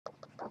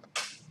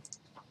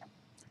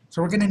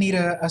So we're going to need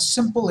a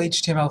simple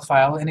HTML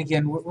file, and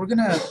again, we're going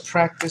to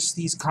practice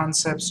these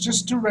concepts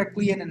just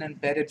directly in an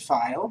embedded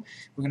file.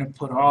 We're going to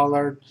put all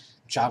our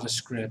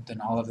JavaScript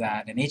and all of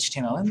that and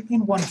HTML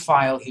in one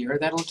file here.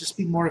 That'll just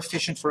be more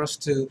efficient for us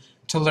to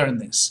learn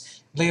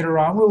this. Later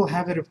on, we will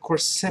have it, of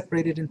course,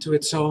 separated into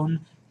its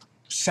own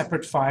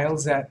separate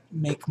files that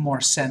make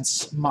more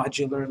sense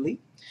modularly.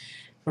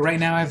 But right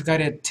now, I've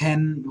got a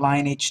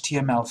 10-line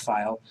HTML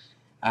file.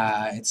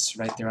 It's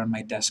right there on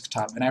my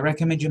desktop, and I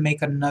recommend you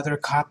make another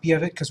copy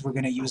of it because we're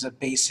going to use a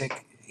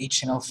basic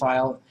HTML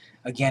file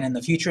again in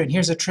the future. And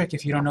here's a trick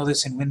if you don't know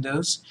this in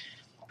Windows.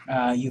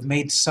 You've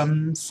made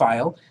some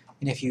file,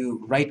 and if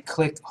you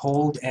right-click,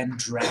 hold, and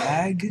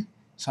drag,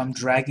 so I'm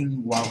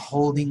dragging while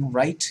holding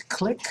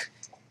right-click,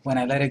 when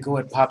I let it go,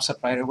 it pops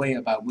up right away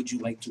about would you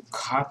like to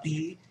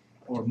copy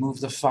or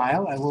move the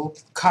file. I will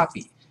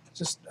copy.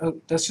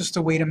 That's just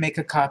a way to make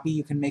a copy.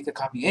 You can make a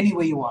copy any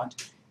way you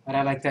want. But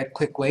I like that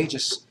quick way.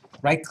 Just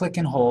right-click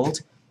and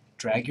hold,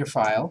 drag your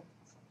file,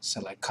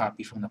 select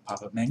copy from the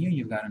pop-up menu,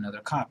 you've got another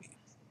copy.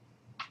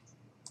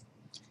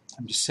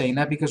 I'm just saying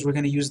that because we're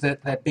going to use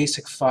that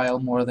basic file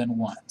more than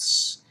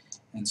once.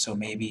 And so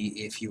maybe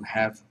if you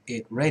have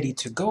it ready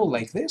to go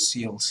like this,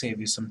 you'll save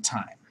you some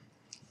time.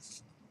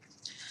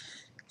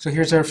 So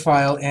here's our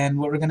file, and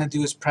what we're going to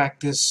do is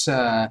practice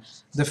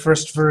the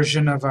first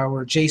version of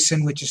our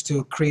JSON, which is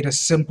to create a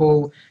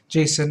simple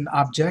JSON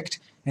object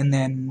and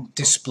then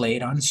display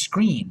it on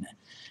screen.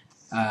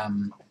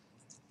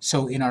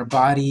 So in our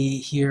body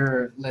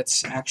here,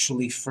 let's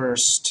actually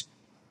first,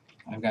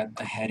 I've got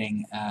the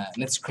heading,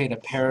 let's create a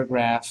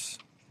paragraph,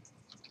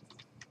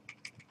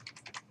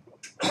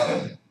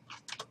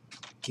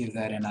 give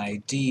that an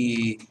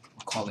ID,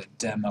 we'll call it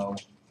demo.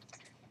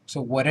 So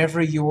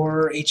whatever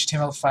your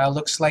HTML file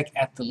looks like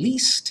at the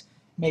least,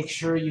 make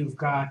sure you've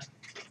got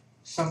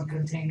some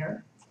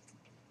container,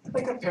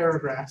 like a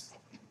paragraph,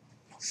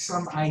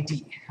 some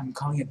ID. I'm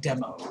calling it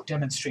demo,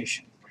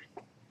 demonstration.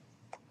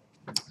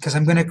 Because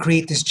I'm going to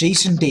create this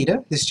JSON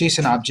data, this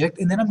JSON object,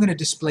 and then I'm going to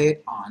display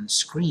it on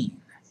screen.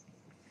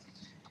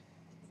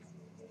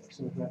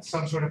 So we've got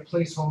some sort of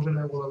placeholder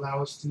that will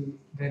allow us to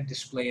then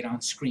display it on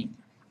screen.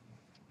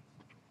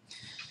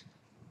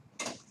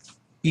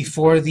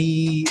 Before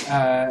the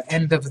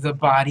end of the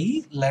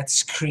body,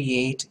 let's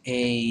create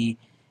a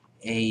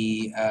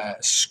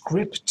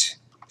script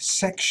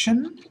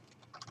section.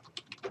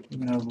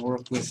 We're going to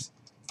work with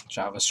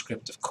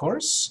JavaScript, of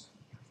course.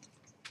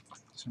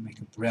 So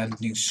make a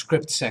brand new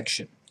script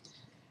section.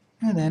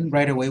 And then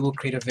right away we'll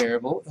create a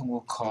variable and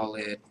we'll call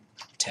it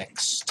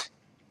text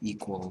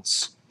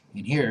equals.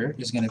 And here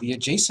is going to be a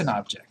JSON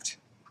object.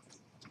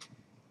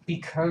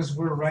 Because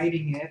we're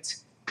writing it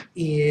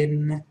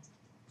in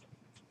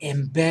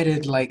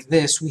embedded like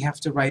this, we have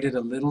to write it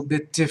a little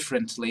bit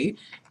differently.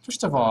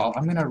 First of all,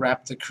 I'm going to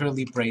wrap the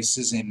curly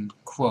braces in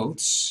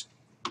quotes,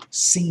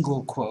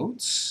 single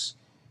quotes,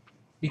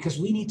 because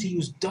we need to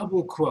use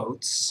double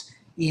quotes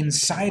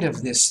inside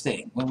of this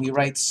thing. When we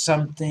write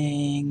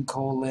something,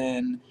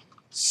 colon,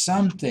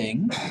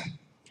 something,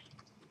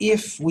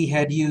 if we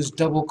had used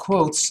double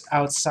quotes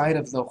outside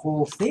of the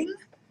whole thing,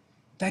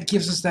 that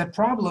gives us that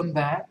problem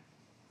that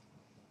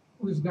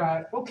we've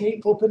got, okay,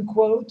 open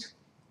quote,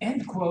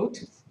 end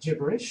quote,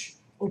 gibberish,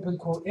 open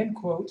quote, end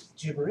quote,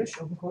 gibberish,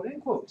 open quote,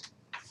 end quote.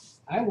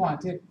 I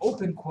wanted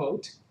open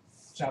quote,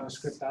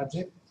 JavaScript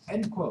object,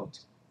 end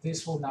quote.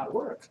 This will not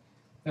work.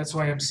 That's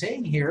why I'm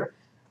saying here,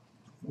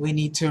 we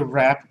need to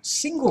wrap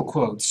single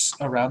quotes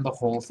around the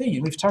whole thing.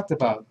 And we've talked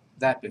about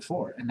that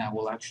before, and now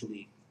we'll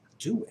actually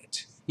do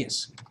it.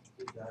 Yes?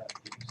 Did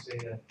you say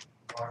that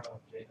part of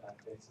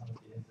JSON is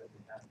that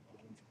they have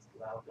to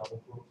allow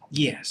double quotes?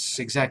 Yes,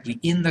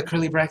 exactly. In the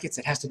curly brackets,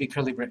 it has to be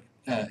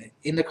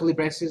in the curly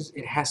braces,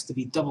 it has to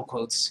be double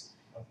quotes.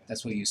 Okay.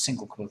 That's why we use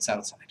single quotes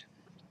outside.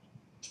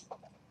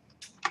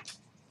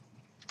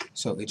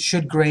 So it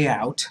should gray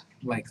out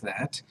like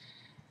that.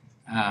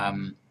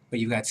 But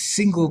you've got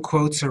single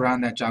quotes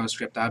around that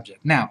JavaScript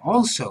object. Now,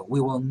 also,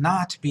 we will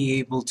not be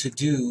able to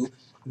do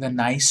the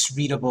nice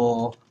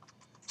readable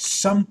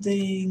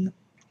something,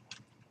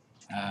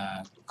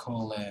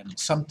 colon,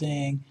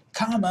 something,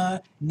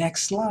 comma,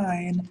 next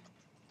line,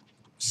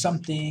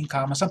 something,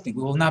 comma, something.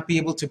 We will not be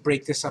able to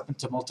break this up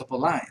into multiple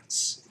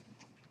lines.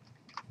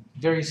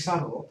 Very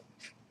subtle.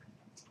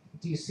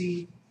 Do you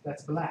see?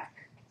 That's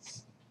black.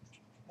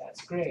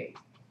 That's gray.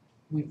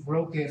 We've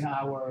broken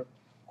our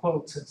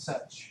quotes and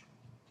such.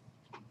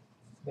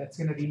 That's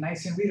going to be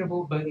nice and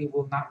readable, but it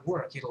will not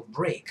work. It'll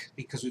break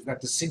because we've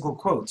got the single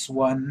quotes,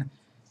 one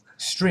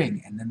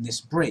string, and then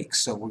this breaks.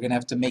 So we're going to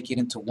have to make it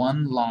into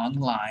one long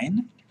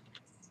line.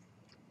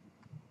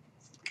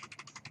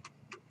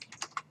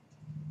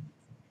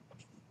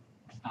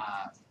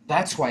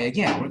 That's why,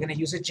 again, we're going to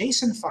use a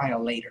JSON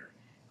file later.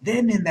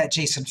 Then in that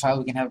JSON file,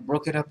 we can have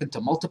broken up into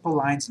multiple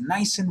lines,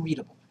 nice and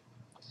readable.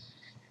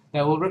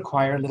 That will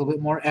require a little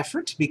bit more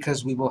effort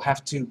because we will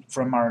have to,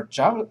 from our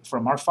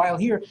file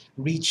here,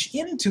 reach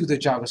into the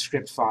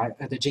JavaScript file,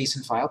 the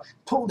JSON file,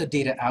 pull the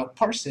data out,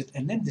 parse it,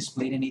 and then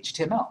display it in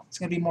HTML. It's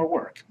going to be more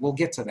work. We'll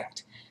get to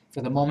that.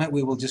 For the moment,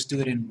 we will just do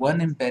it in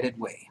one embedded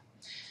way.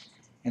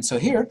 And so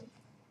here,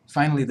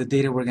 finally, the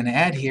data we're going to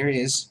add here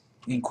is,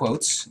 in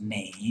quotes,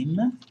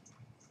 name,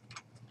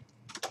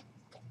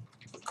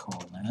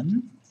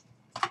 colon,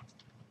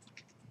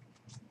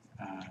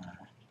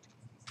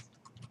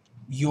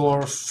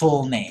 your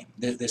full name.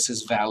 This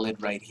is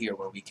valid right here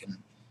where we can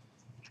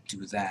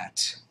do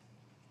that.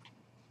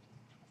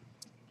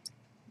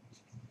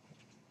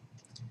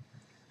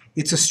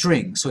 It's a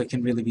string, so it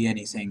can really be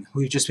anything.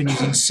 We've just been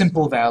using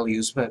simple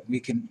values, but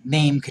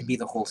name can be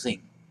the whole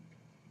thing.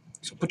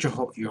 So put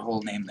your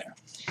whole name there.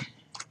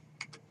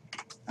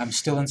 I'm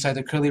still inside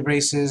the curly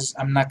braces.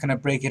 I'm not going to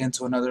break it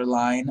into another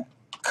line,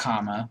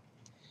 comma,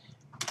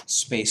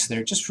 space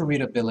there, just for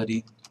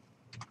readability.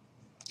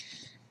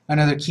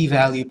 Another key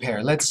value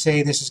pair. Let's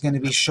say this is going to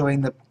be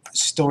storing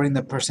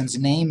the person's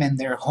name and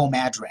their home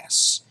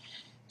address.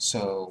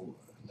 So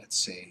let's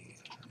say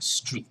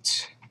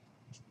street,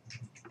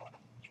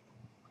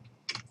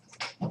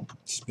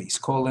 space,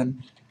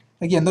 colon.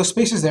 Again, those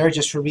spaces there are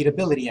just for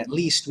readability. At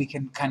least we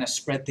can kind of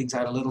spread things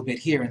out a little bit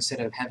here instead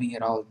of having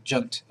it all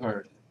junked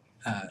or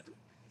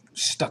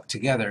stuck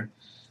together.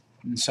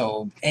 And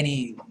so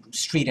any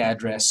street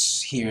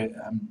address here,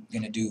 I'm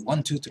going to do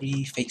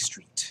 123 Fake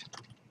Street.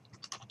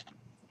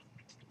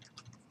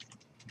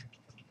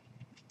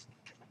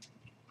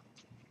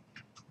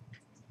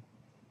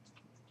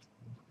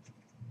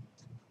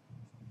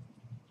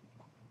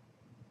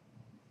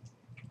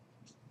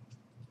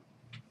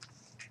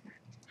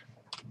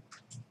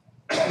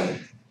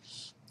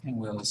 And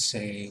we'll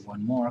say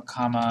one more,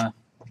 comma,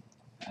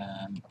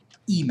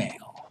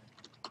 email.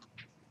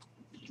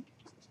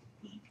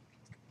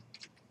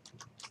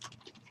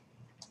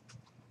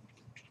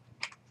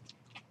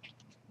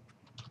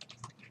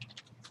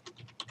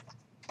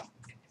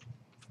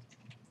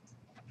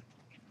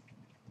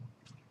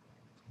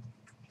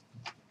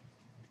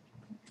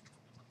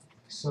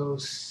 So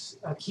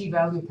a key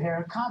value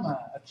pair,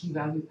 comma, a key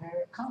value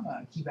pair,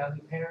 comma, a key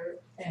value pair,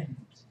 end.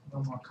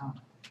 No more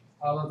comma.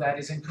 All of that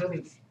is in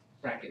curly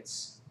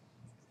brackets,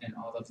 and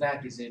all of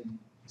that is in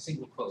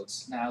single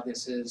quotes. Now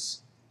this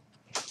is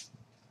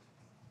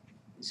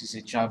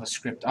a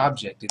JavaScript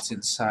object. It's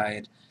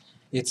inside.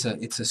 It's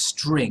a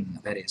string.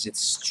 That is,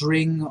 it's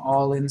string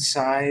all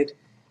inside.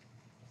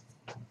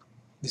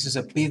 This is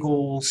a big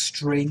old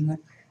string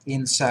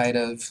inside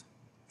of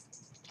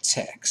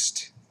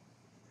text.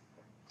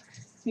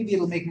 Maybe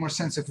it'll make more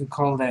sense if we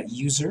call that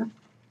user.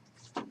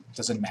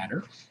 Doesn't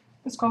matter.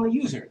 Let's call it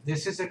user.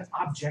 This is an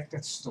object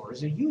that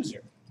stores a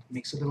user.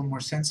 Makes a little more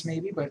sense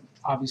maybe, but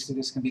obviously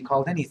this can be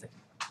called anything.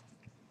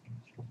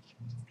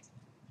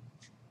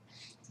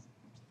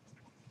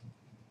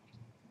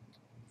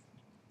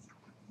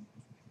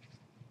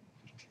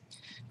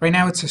 Right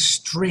now it's a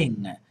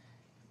string.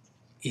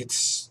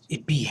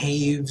 It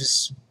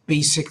behaves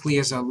basically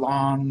as a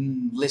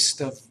long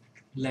list of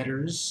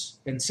letters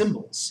and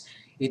symbols.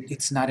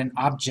 It's not an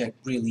object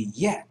really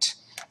yet.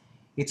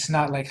 It's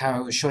not like how I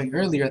was showing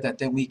earlier that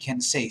then we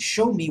can say,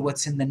 show me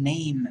what's in the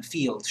name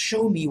field,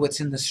 show me what's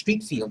in the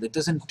street field. It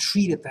doesn't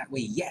treat it that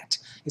way yet.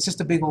 It's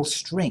just a big old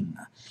string.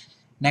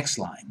 Next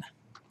line.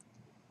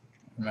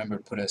 Remember,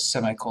 put a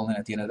semicolon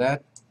at the end of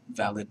that.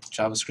 Valid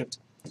JavaScript.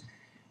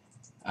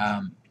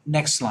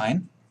 Next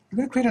line. We're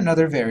going to create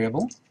another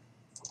variable.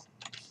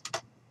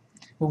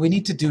 What we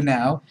need to do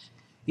now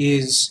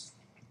is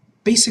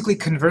basically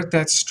convert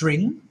that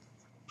string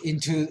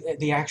into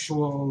the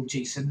actual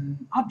JSON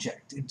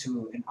object,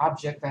 into an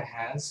object that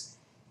has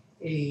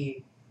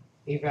a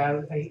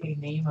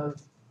name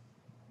of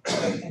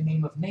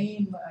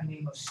name, a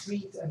name of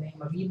street, a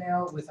name of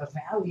email with a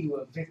value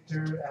of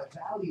Victor, a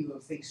value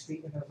of Fake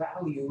Street, and a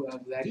value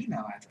of that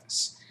email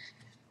address.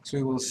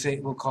 So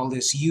we'll call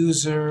this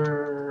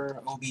user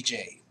obj.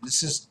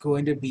 This is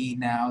going to be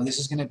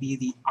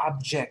the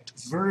object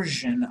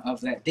version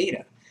of that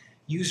data.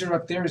 User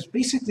up there is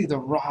basically the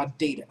raw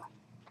data.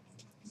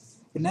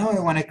 But now I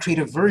want to create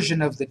a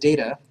version of the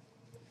data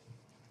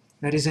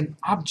that is an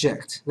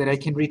object that I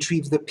can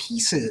retrieve the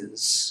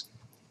pieces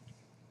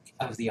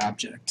of the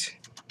object.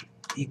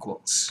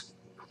 Equals.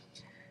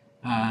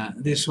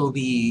 This will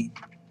be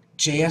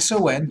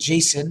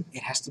JSON,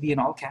 it has to be in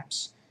all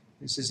caps.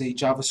 This is a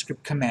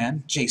JavaScript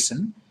command,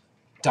 JSON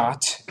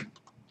dot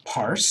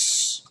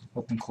parse,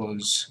 open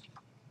close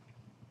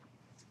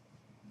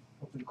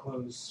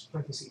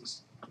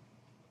parentheses.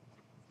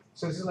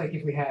 So this is like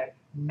if we had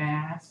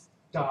math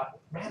dot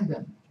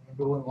random.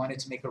 Remember when we wanted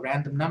to make a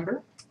random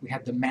number? We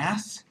had the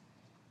math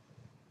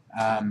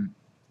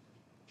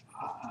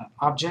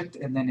object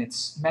and then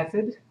its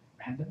method,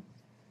 random.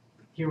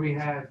 Here we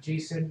have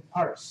JSON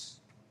parse.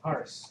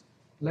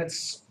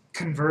 Let's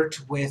convert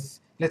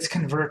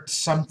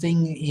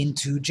something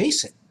into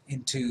JSON,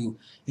 into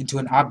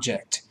an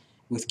object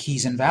with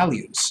keys and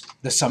values.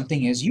 The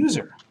something is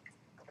user.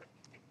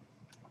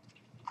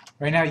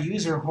 Right now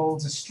user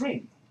holds a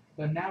string,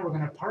 but now we're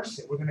going to parse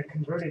it. We're going to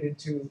convert it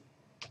into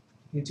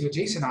a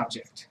JSON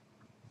object.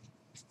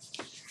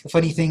 The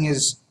funny thing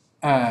is,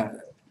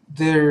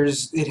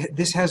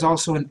 this has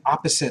also an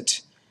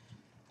opposite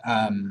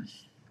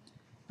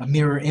a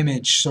mirror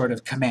image sort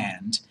of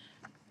command.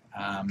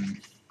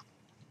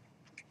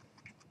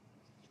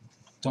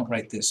 Don't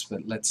write this,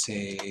 but let's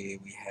say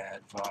we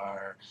had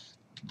var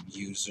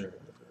user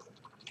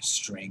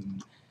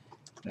string.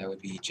 That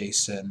would be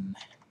JSON.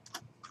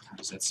 How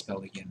does that spell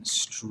again?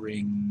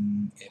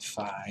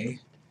 Stringify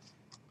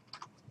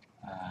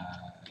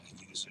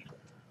user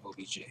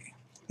obj.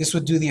 This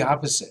would do the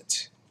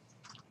opposite.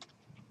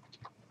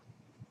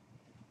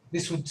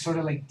 This would sort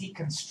of like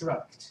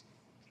deconstruct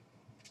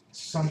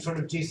some sort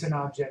of JSON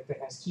object that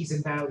has keys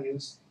and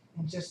values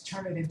and just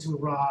turn it into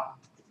raw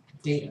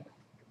data.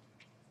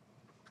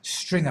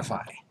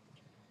 Stringify.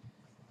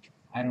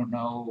 I don't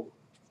know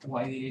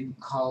why they didn't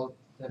call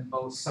them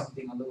both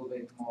something a little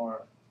bit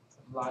more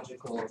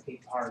logical, a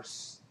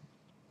parse.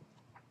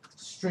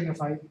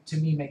 Stringify to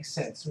me makes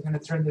sense. We're going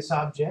to turn this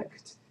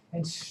object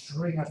and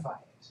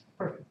stringify it.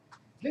 Perfect.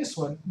 This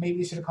one, maybe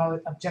you should call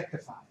it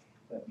objectify,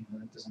 but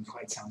that doesn't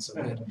quite sound so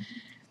good.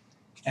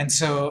 And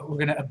so we're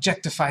going to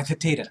objectify the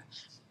data.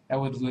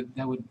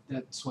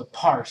 That's what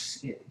parse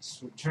is.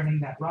 We're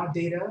turning that raw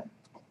data,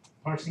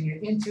 parsing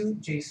it into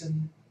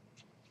JSON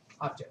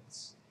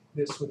objects.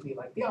 This would be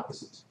like the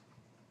opposite.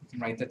 You can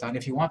write that down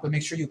if you want, but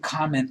make sure you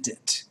comment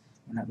it.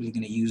 We're not really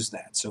going to use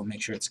that, so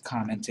make sure it's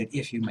commented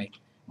if you want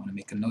to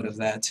make a note of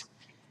that.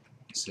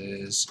 This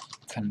is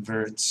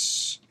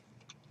converts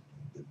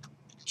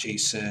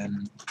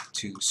JSON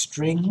to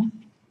string.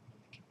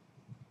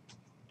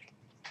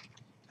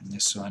 And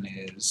this one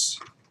is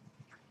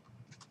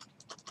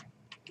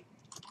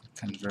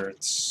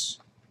converts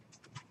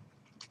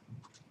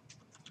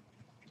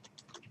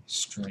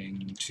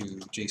string to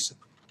JSON.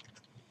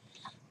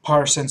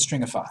 Parse and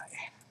stringify.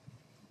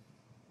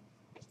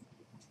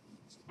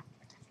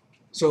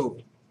 So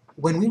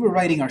when we were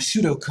writing our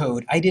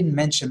pseudocode, I didn't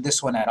mention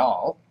this one at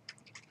all,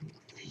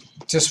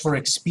 just for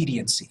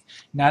expediency.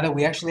 Now that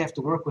we actually have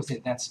to work with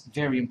it, that's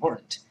very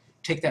important.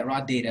 Take that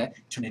raw data,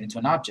 turn it into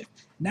an object.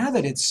 Now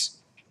that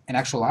it's an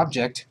actual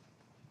object,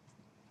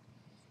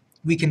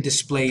 we can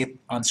display it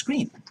on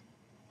screen.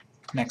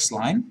 Next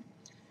line,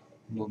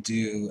 we'll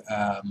do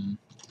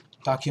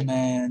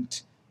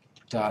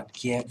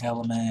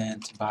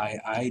document.getElement by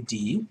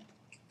ID.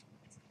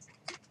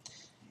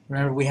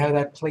 Remember, we have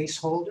that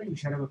placeholder. You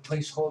should have a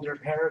placeholder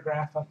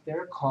paragraph up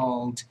there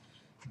called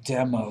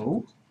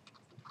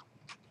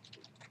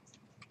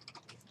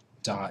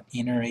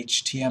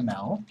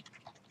demo.innerHTML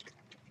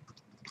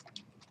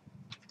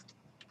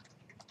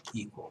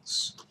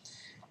equals.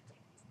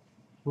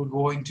 We're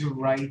going to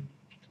write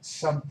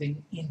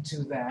something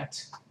into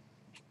that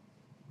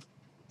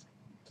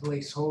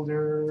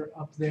placeholder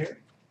up there.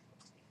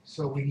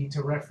 So we need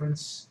to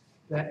reference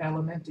that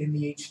element in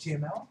the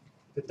HTML,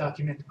 the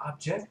document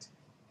object,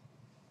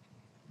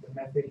 the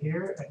method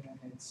here, and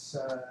then its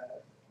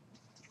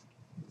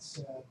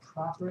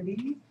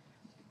property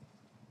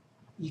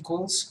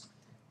equals.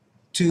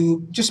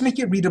 To just make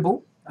it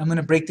readable, I'm going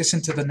to break this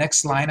into the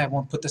next line. I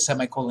won't put the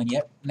semicolon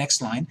yet.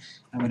 Next line,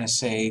 I'm going to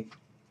say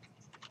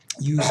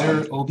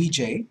user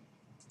obj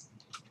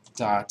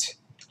dot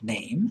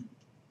name.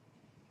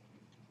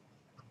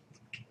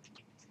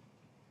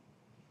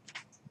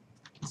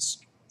 Let's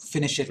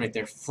finish it right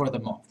there for the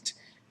moment.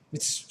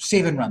 Let's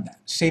save and run that.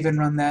 Save and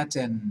run that,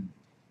 and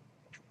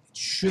it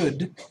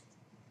should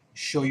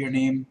show your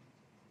name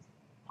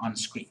on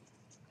screen.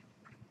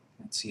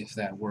 Let's see if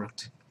that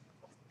worked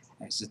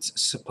as it's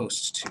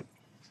supposed to.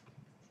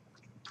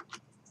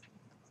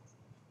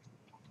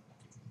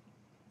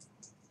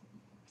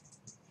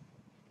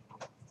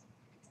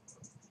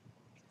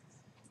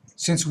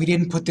 Since we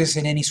didn't put this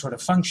in any sort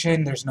of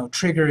function, there's no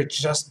trigger, it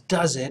just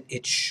does it.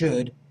 It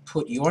should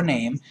put your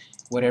name,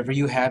 whatever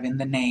you have in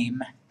the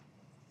name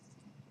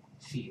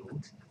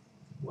field,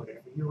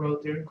 whatever you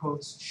wrote there in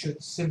quotes,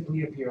 should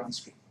simply appear on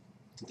screen.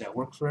 Did that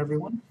work for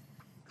everyone?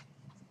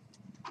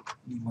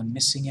 Anyone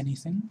missing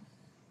anything?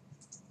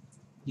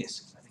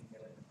 Yes.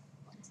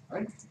 All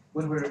right.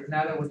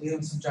 Now that we're dealing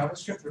with some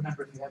JavaScript,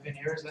 remember, if you have any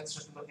errors, let's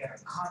just look at our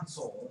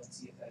console and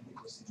see if that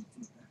gives us any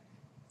feedback.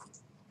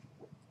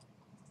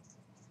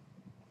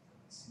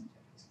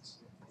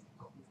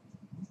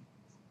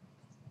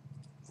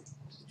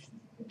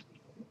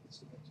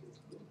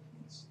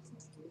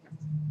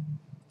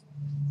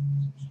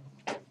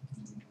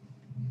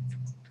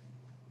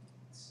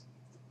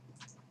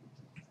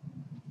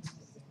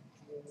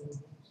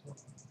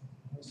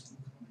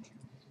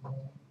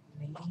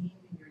 Name in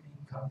your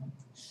name column,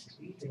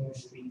 street in your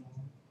street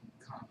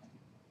column,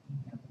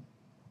 email.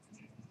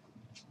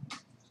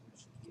 So it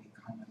should be a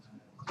comment on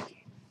that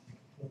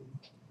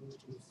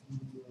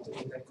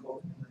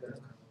colon.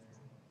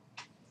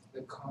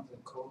 The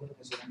colon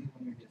is only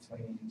when you're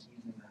defining the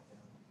keys in that.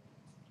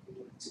 Go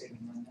and save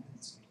and run that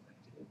and see if that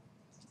did it.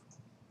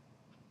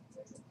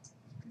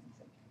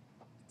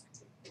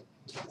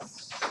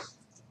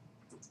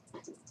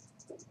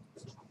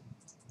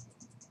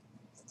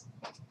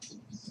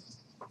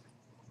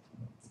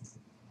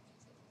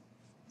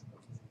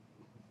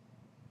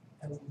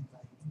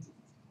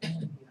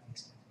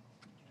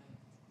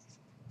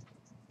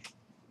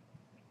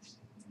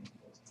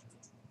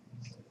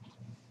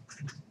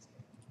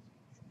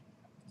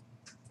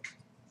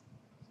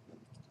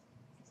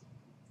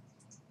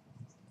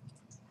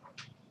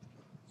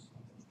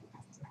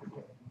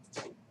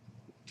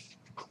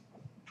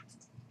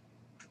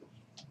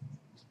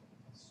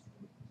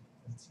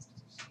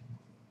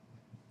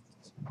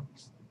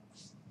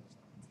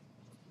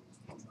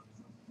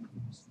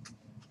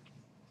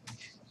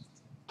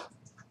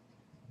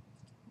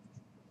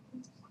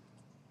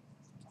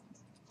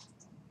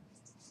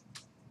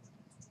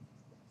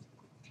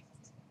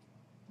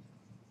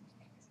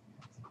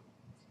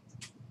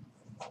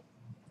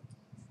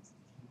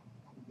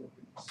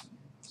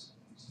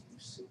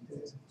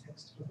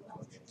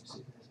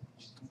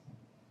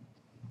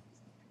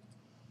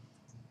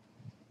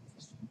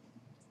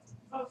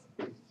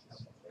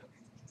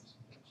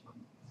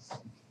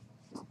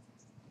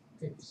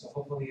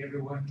 hopefully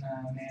everyone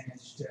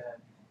managed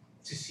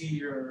to see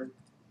your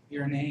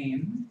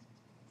name.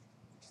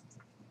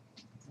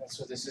 That's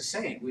what this is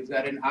saying. We've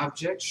got an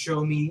object,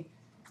 show me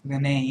the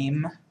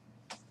name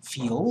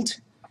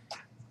field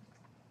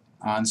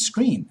on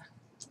screen.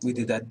 We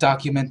did that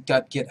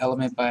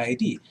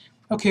document.getElementById.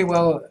 Okay,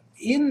 well,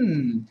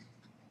 in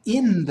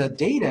the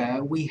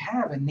data, we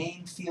have a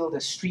name field,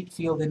 a street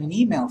field, and an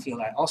email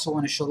field. I also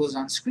want to show those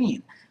on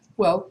screen.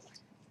 Well,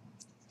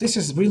 this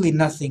is really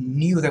nothing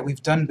new that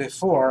we've done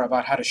before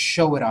about how to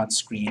show it on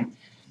screen.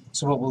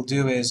 So what we'll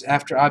do is,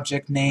 after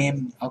object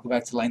name, I'll go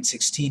back to line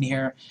 16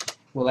 here,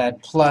 we'll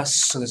add plus,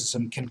 so this is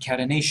some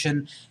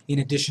concatenation. In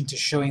addition to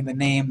showing the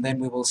name, then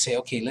we will say,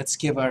 okay, let's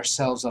give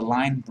ourselves a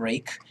line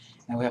break,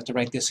 and we have to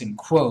write this in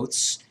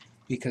quotes,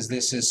 because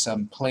this is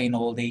some plain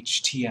old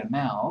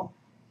HTML.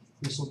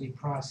 This will be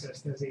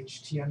processed as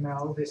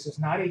HTML. This is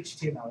not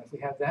HTML. If we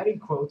have that in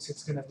quotes,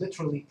 it's going to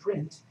literally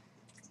print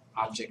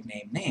object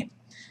name name.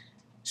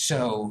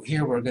 So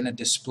here we're going to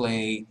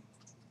display,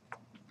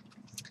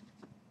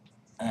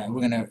 we're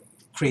going to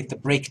create the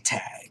break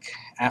tag.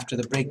 After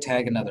the break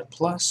tag, another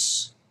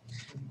plus.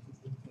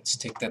 Let's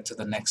take that to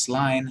the next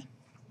line.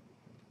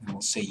 And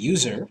we'll say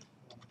user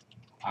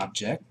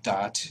object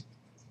dot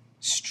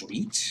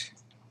street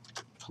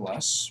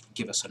plus,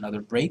 give us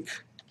another break,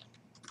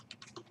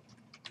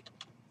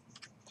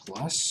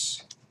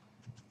 plus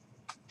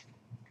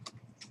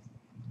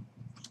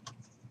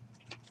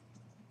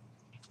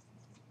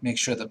make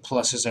sure the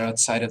pluses are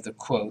outside of the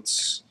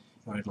quotes,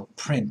 or it'll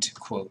print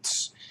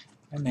quotes,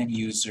 and then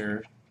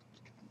user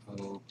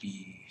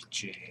obj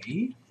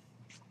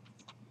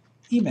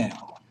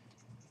email.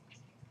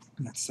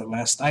 And that's the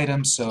last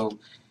item, so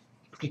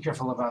be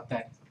careful about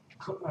that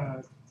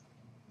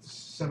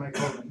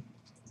semicolon.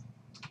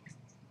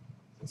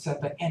 It's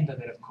at the end of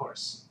it, of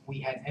course. We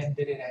had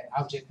ended it at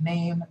object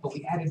name, but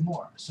we added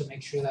more, so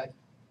make sure that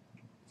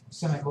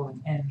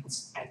semicolon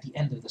ends at the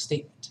end of the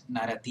statement,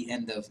 not at the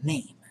end of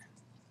name.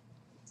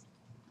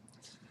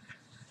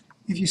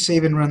 If you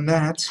save and run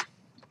that,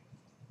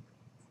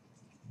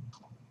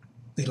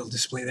 it'll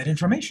display that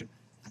information.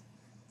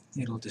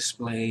 It'll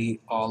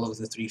display all of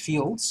the three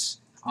fields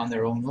on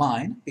their own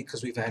line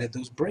because we've added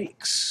those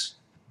breaks.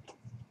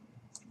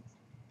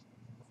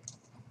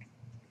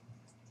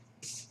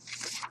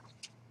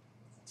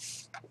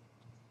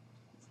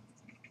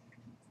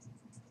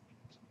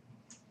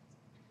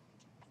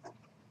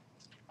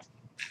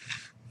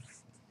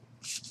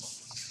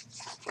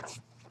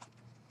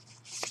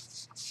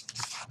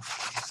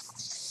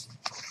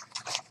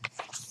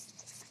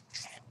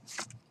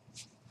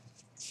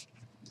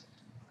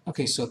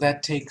 Okay, so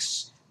that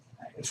takes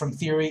from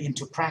theory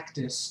into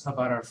practice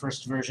about our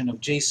first version of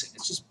JSON.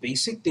 It's just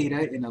basic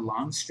data in a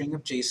long string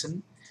of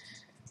JSON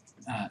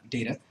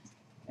data,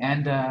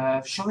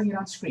 and showing it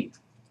on screen.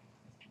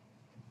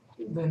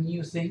 The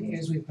new thing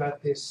is we've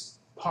got this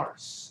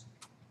parse.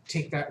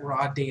 Take that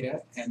raw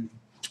data and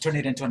turn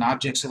it into an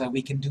object so that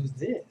we can do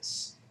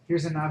this.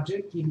 Here's an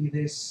object, give me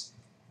this,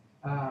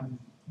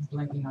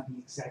 blanking on the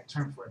exact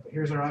term for it, but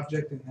here's our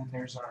object, and then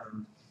there's our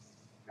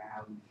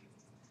value.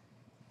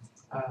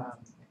 Our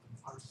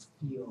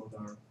field,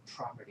 our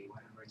property,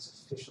 whatever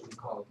it's officially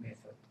called,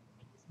 method.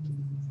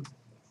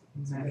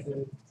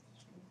 Method.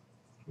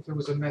 If it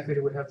was a method,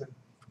 it would have the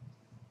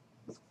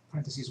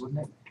parentheses,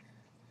 wouldn't it?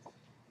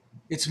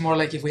 It's more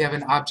like if we have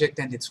an object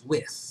and its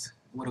width.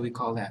 What do we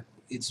call that?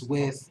 Its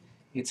width,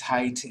 its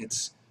height,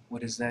 its,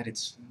 what is that?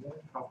 It's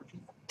property.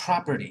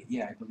 Property,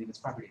 yeah, I believe it's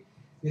property.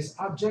 This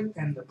object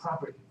and the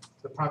property.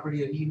 The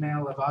property of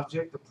email of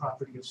object, the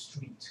property of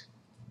street.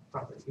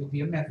 Property. It would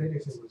be a method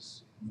if it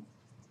was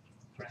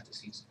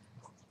parentheses.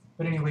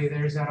 But anyway,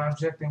 there's that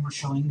object, and we're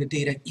showing the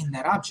data in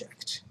that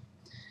object.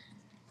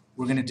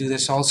 We're going to do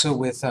this also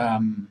with now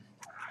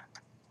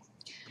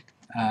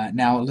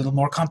a little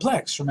more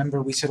complex.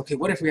 Remember, we said, okay,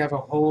 what if we have a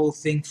whole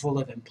thing full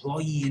of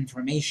employee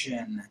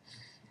information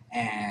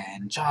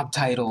and job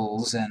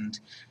titles and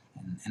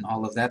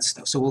all of that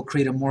stuff? So we'll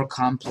create a more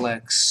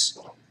complex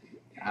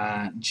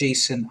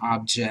JSON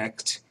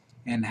object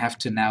and have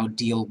to now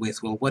deal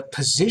with, well, what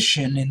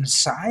position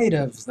inside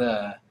of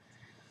the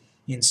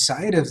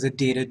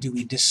data do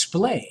we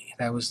display?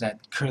 That was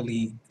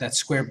that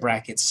square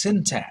bracket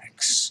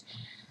syntax.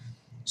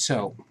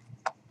 So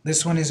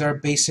this one is our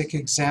basic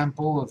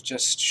example of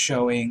just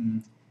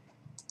showing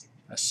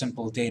a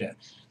simple data.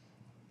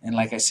 And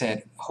like I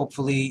said,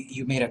 hopefully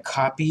you made a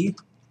copy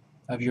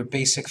of your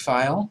basic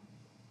file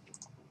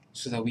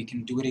so that we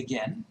can do it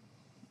again.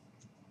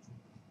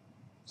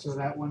 So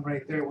that one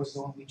right there was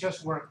the one we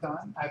just worked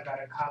on. I've got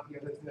a copy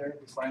of it there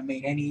before I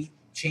made any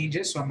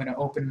changes, so I'm going to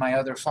open my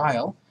other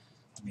file.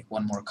 I'll make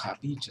one more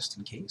copy just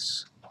in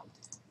case.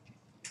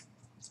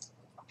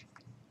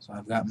 So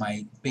I've got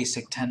my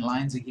basic 10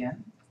 lines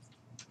again.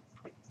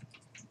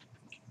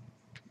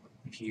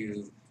 If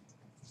you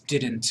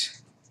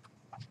didn't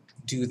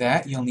do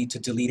that, you'll need to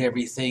delete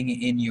everything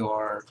in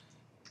your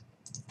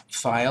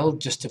file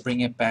just to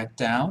bring it back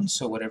down.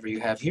 So whatever you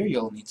have here,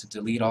 you'll need to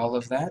delete all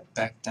of that.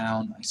 Back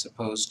down, I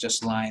suppose,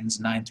 just lines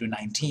 9 through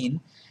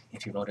 19.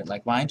 If you wrote it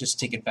like mine, just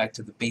take it back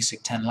to the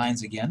basic 10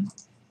 lines again.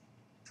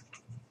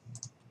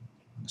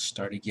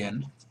 Start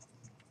again.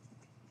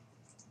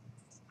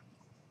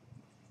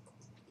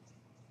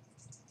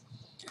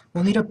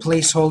 We'll need a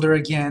placeholder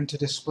again to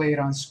display it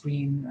on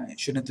screen. I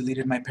shouldn't have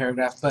deleted my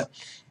paragraph, but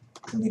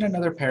we'll need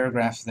another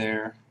paragraph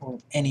there, or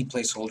any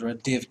placeholder. A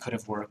div could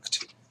have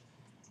worked.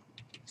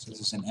 So this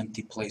is an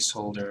empty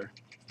placeholder.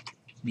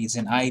 Needs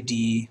an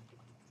ID.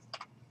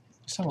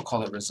 So we'll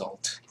call it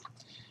result.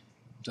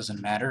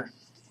 Doesn't matter.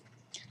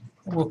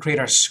 And we'll create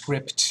our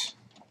script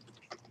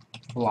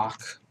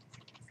block.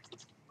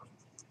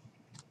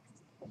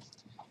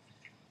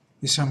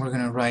 This time we're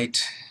going to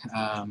write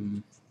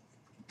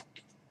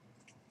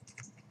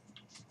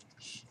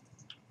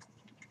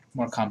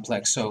more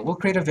complex. So we'll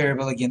create a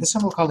variable again. This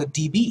time we'll call it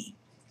DB.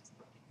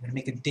 We're going to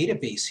make a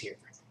database here.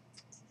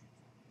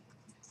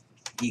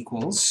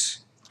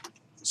 Equals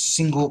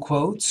single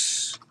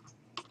quotes,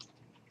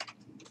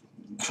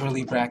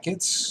 curly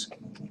brackets,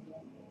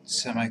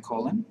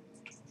 semicolon.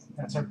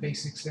 That's our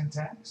basic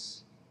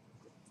syntax.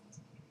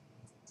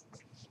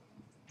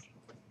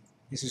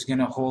 This is going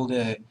to hold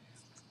a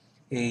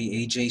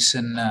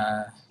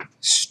JSON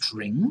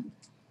string.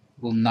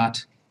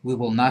 We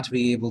will not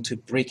be able to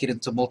break it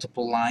into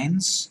multiple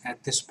lines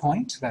at this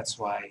point. That's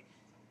why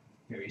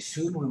very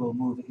soon we will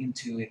move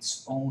into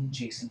its own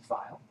JSON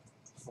file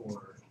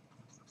for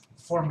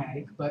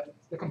formatting, but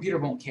the computer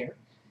won't care.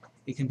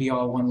 It can be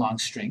all one long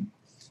string.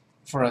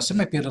 For us, it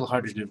might be a little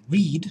harder to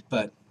read,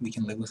 but we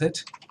can live with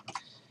it.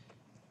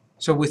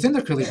 So within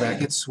the curly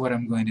brackets, what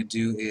I'm going to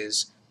do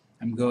is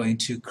I'm going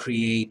to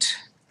create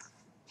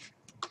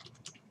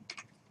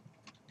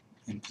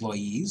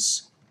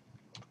employees,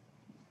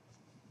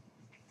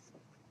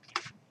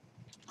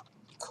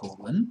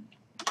 colon.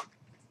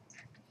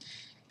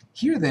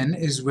 Here then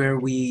is where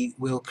we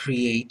will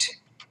create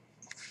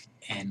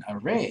an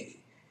array.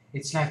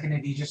 It's not going to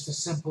be just a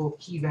simple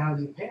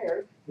key-value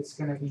pair. It's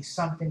going to be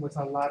something with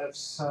a lot of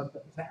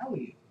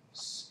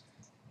sub-values.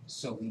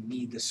 So we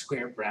need the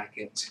square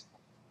bracket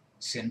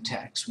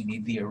syntax. We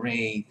need the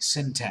array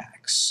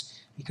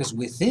syntax. Because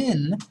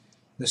within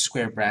the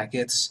square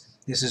brackets,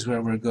 this is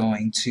where we're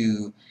going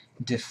to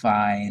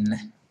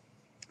define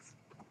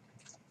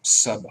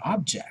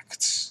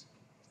sub-objects.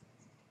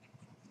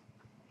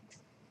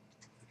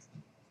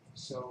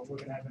 So we're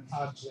going to have an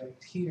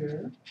object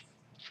here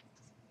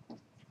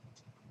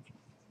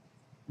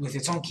with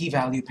its own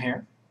key-value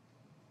pair.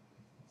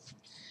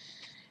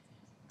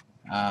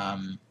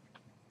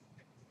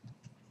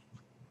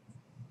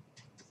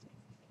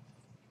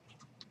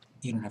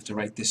 You don't have to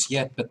write this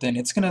yet, but then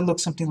it's going to look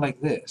something like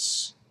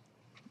this.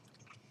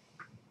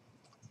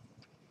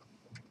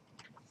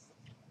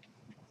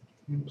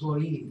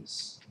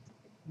 Employees.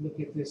 Look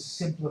at this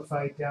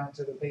simplified down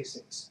to the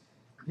basics.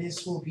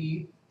 This will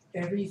be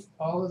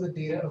all of the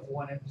data of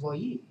one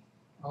employee.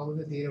 All of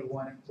the data of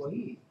one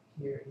employee.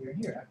 Here, here,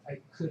 here. I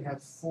could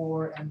have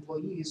 4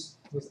 employees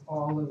with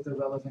all of the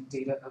relevant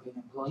data of an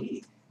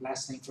employee.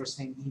 Last name, first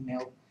name,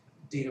 email,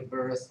 date of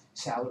birth,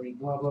 salary,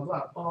 blah, blah,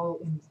 blah. All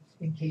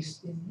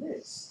encased in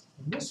this.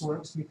 And this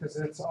works because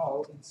it's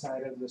all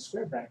inside of the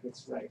square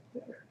brackets right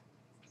there.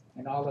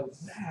 And all of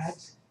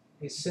that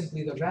is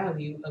simply the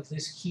value of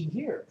this key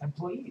here,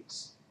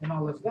 employees. And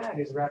all of that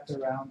is wrapped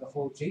around the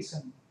whole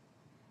JSON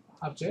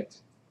object.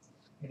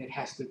 And it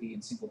has to be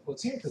in single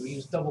quotes here because we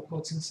use double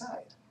quotes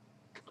inside.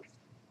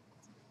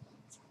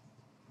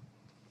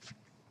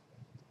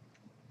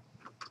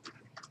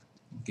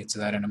 We'll get to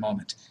that in a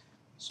moment.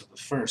 So the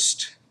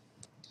first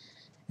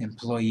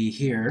employee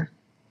here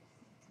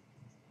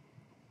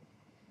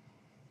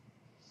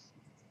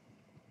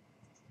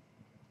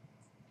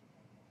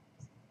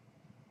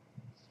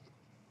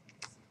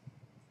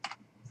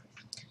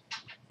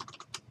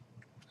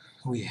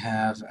we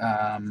have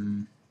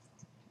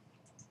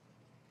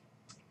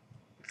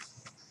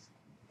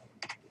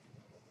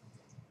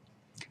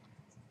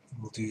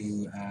we'll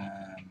do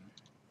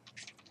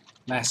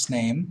last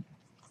name,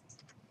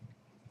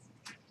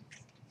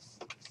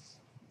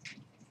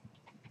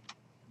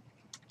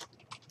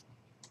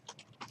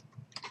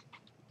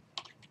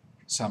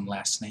 some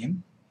last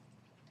name,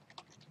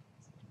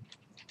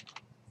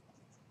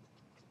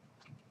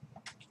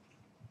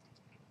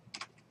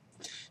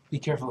 be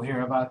careful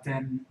here about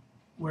then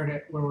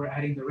where we're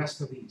adding the rest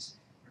of these.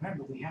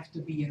 Remember, we have to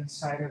be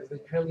inside of the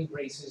curly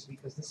braces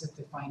because this is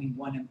defining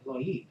one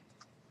employee.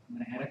 I'm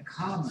going to add a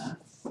comma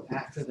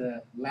after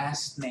the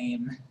last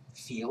name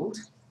field.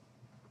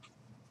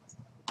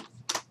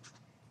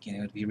 Again,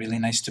 it would be really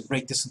nice to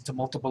break this into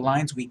multiple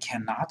lines. We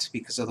cannot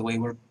because of the way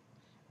we're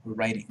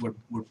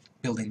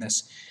building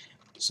this.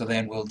 So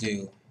then we'll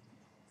do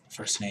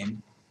first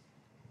name,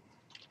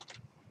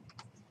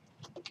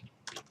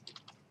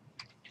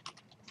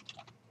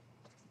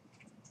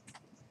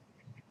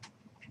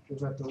 we've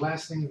got the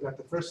last name, we've got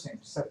the first name,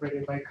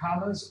 separated by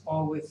commas,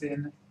 all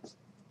within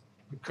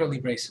the curly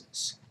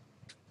braces.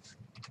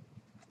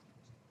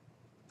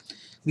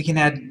 We can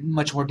add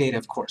much more data,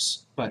 of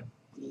course, but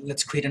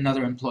let's create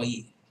another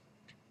employee.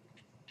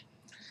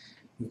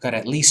 We've got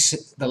at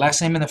least the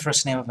last name and the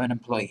first name of an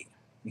employee.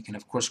 We can,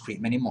 of course, create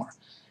many more.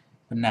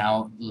 But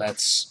now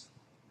let's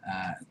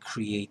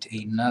create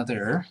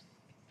another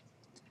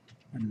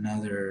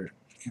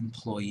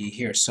employee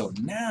here. So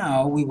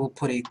now we will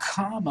put a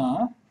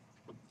comma.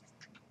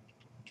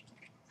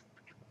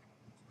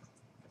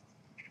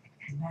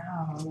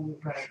 Now we've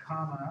got a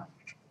comma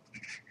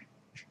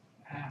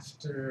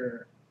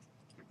after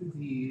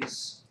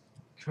these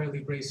curly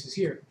braces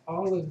here.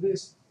 All of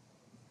this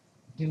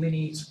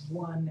delineates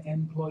one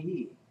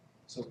employee.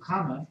 So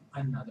comma,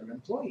 another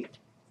employee.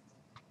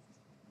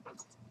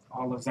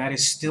 All of that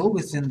is still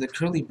within the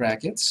curly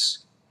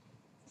brackets.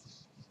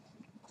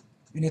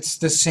 And it's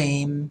the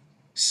same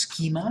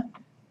schema,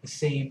 the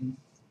same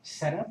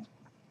setup,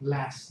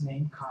 last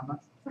name, comma,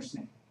 first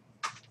name.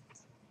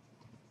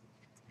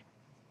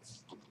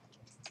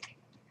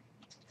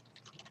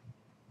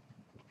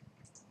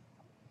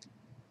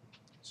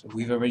 So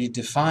we've already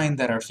defined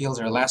that our fields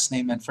are last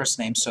name and first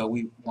name, so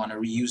we want to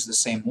reuse the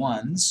same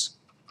ones.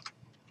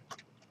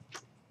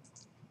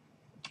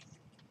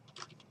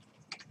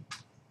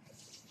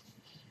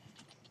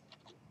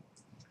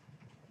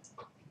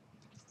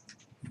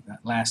 We've got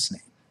last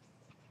name.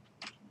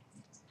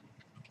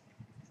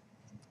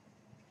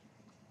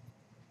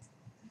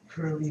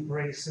 Curly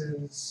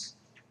braces.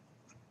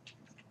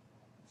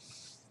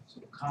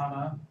 So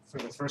comma for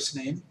the first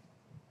name.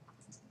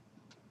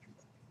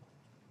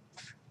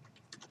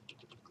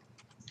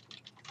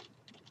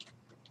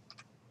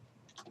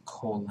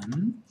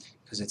 Colon,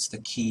 because it's the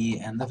key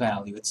and the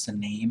value, it's the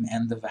name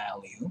and the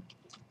value.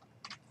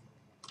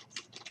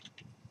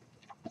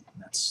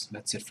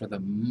 That's it for the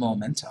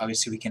moment.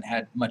 Obviously we can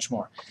add much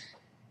more,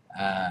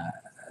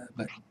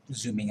 but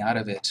zooming out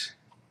of it.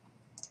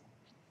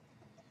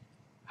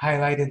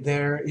 Highlighted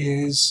there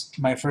is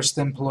my first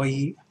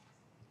employee.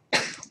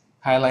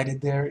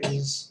 Highlighted there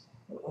is,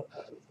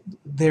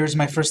 there's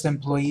my first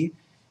employee.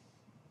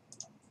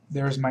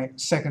 There's my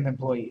second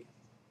employee.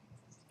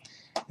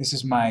 This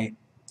is my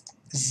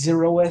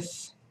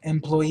 0th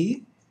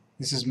employee.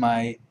 This is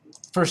my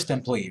first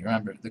employee.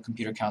 Remember, the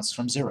computer counts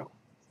from 0.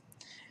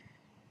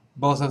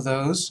 Both of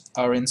those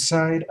are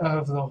inside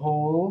of the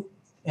whole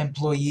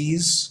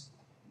employees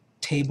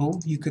table,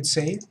 you could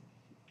say.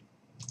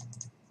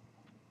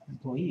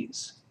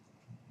 Employees.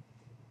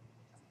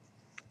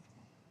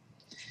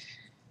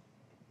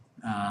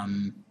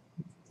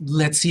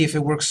 Let's see if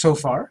it works so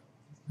far,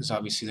 because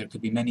obviously there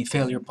could be many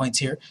failure points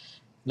here.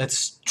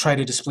 Let's try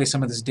to display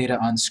some of this data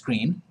on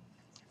screen.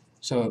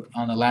 So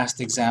on the last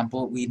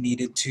example, we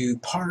needed to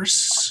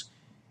parse.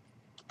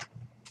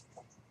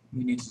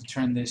 We need to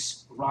turn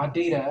this raw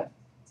data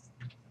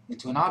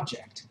into an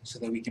object so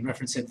that we can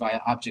reference it via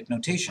object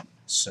notation.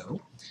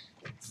 So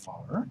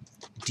var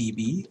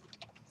db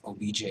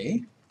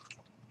obj,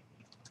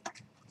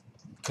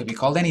 could be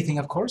called anything,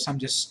 of course. I'm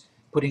just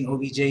putting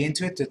obj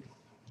into it to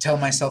tell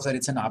myself that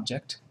it's an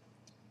object.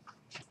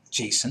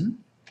 JSON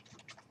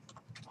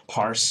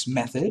parse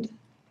method.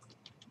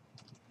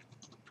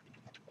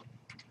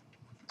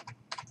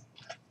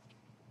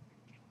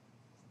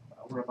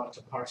 We're about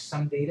to parse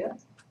some data.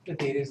 The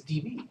data is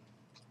db.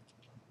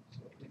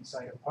 So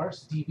inside of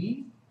parse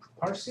db,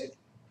 parse it,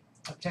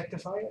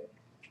 objectify it,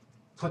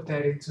 put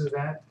that into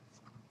that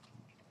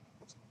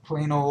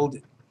plain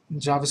old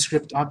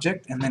JavaScript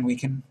object, and then we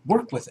can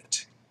work with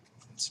it.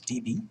 It's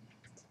db.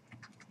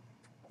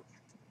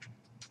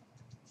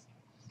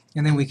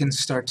 And then we can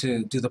start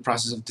to do the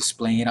process of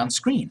displaying it on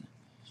screen.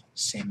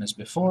 Same as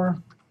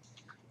before.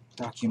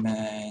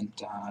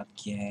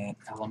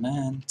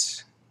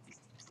 Document.getElement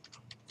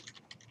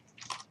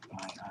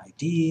by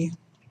ID.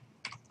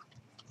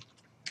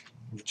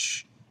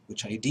 Which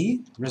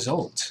ID?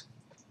 Result.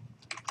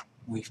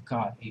 We've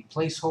got a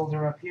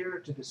placeholder up here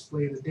to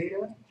display the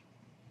data.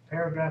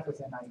 Paragraph with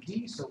an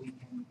ID so we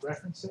can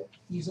reference it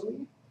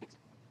easily.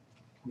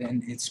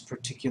 Then its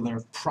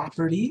particular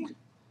property,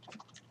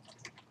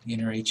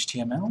 inner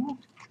HTML,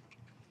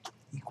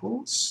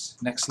 equals,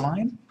 next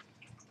line.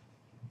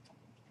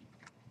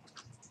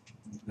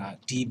 We've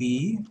got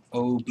db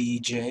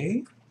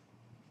obj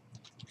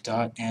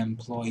dot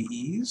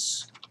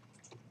employees.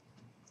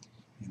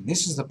 And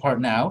this is the part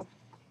now,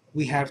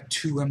 we have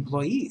 2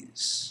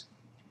 employees.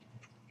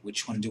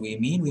 Which one do we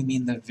mean? We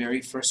mean the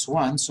very first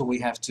one, so we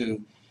have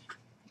to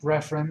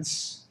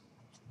reference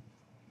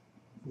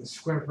the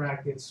square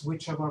brackets,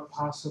 which of our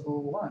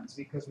possible ones,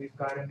 because we've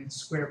got them in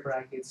square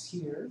brackets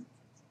here.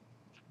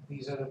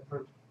 These are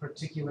the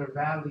particular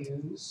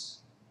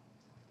values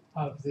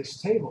of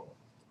this table.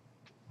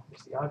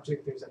 There's the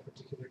object, there's a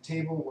particular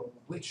table, well,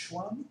 which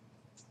one?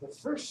 The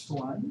first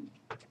one,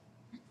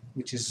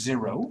 which is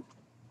 0,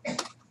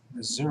 the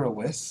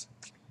 0th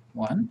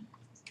one,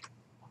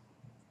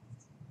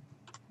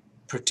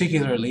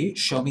 particularly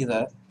show me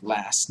the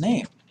last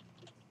name.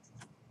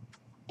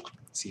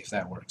 See if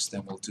that works.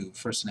 Then we'll do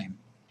first name.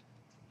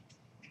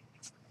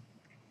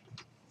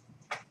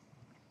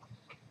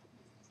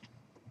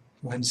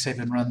 Go ahead and save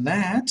and run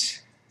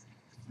that.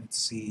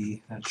 Let's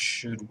see, that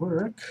should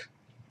work.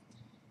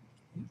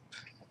 Yep.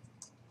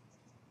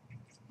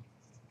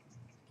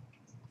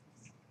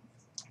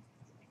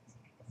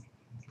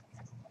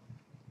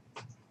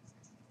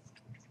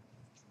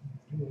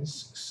 There it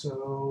is.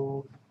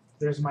 So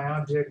there's my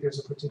object, there's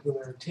a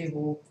particular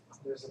table,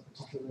 there's a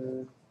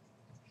particular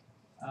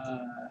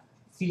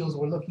fields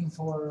we're looking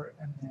for,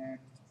 and then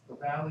the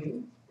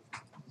value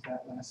is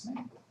that last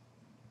name.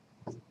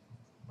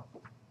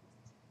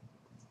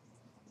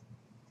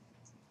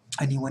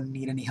 Anyone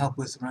need any help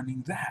with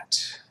running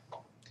that?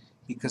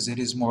 Because it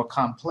is more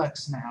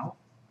complex now.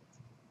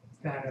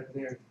 That up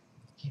there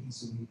can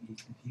easily be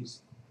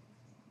confusing.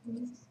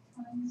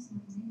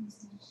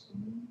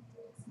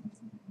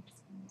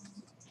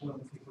 Well,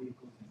 before you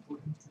go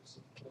important,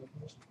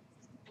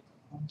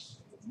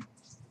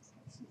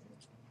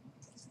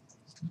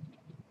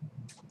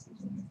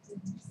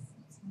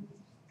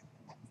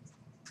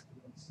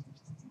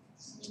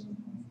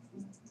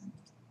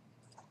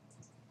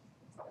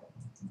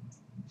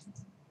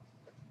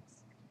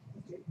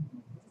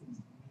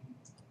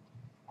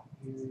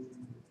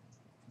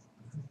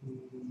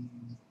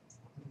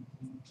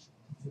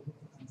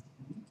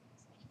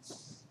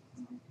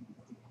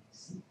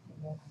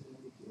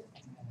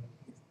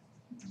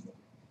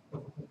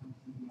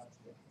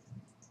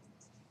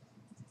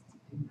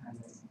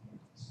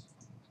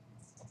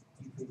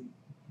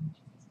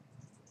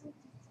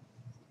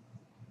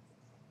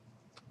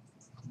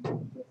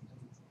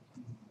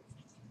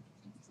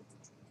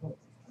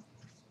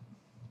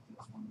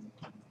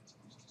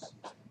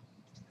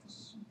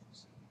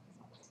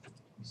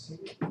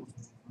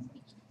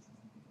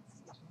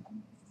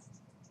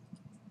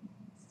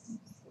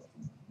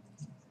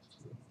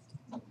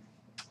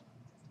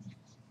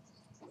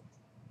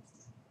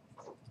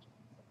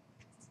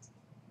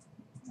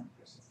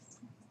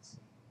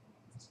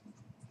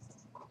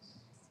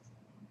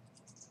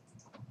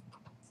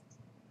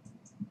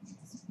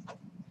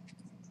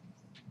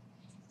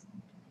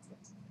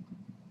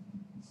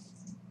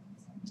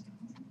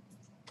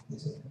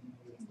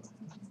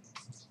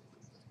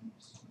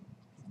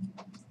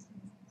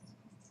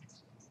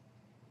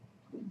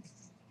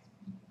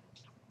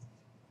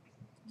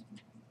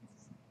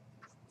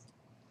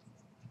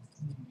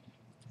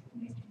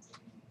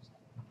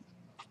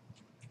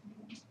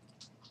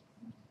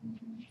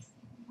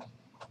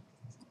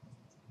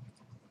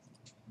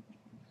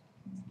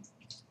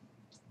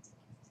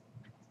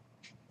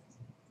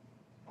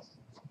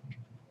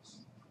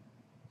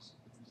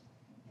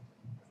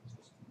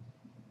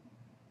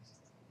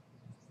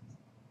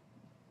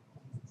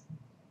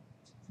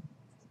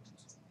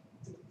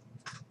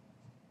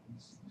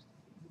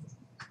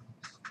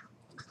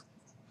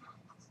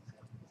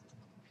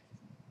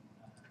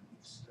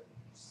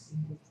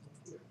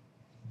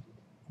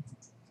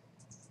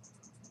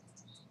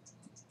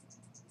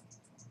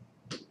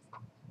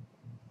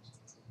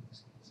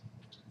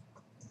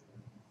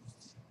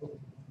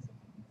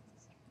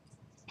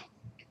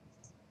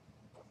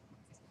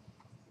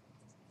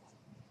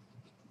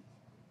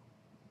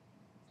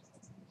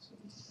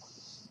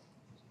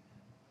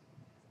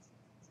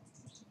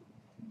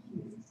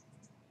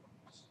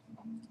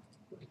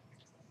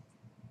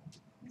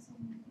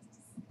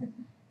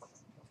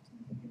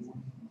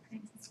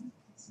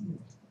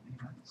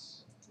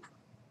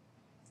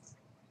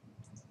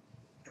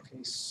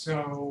 Okay,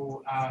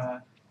 so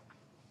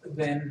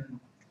then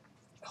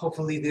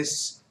hopefully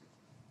this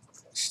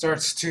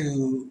starts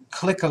to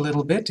click a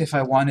little bit if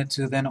I wanted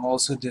to then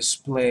also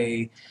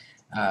display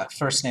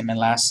first name and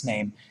last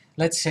name.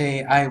 Let's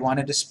say I want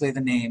to display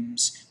the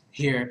names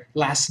here,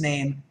 last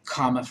name,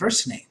 comma,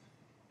 first name.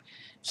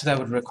 So that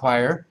would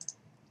require,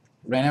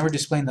 right now we're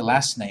displaying the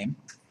last name,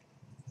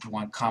 we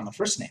want comma,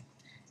 first name.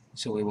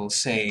 So we will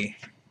say,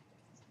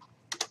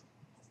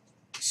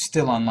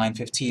 still on line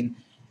 15,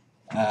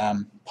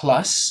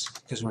 plus,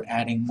 because we're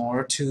adding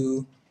more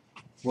to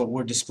what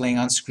we're displaying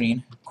on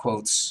screen,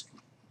 quotes,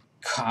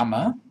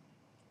 comma,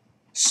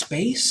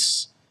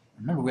 space.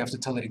 Remember, we have to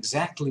tell it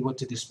exactly what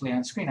to display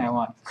on screen. I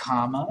want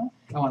comma,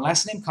 I want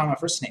last name, comma,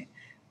 first name.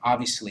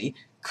 Obviously,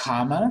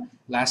 comma,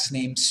 last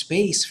name,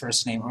 space,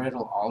 first name, or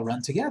it'll all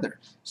run together.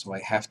 So I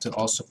have to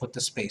also put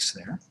the space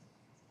there.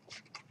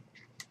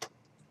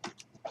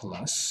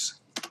 Plus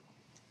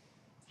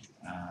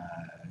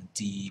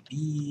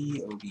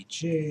db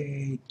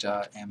obj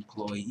dot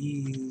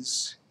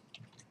employees,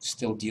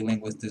 still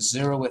dealing with the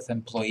 0th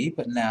employee,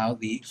 but now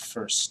the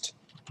first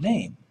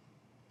name.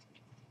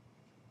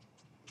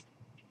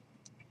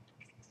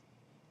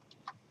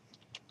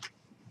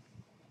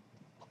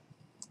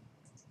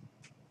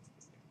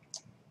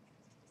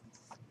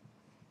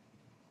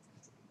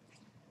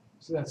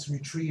 So that's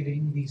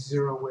retrieving the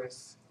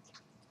 0th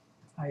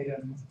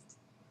item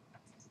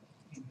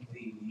in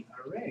the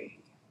array.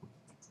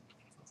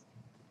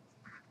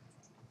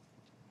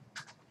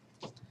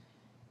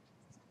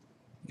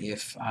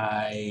 If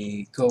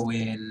I go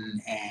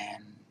in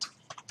and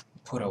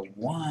put a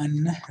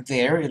 1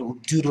 there, it'll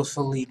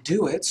dutifully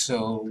do it,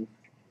 so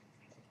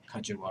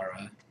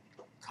Kajiwara,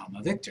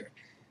 comma, Victor.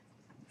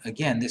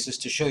 again, this is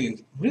to show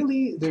you,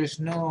 really, there's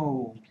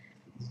no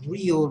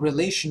real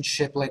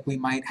relationship like we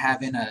might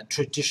have in a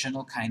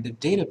traditional kind of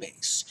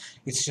database.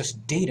 It's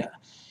just data.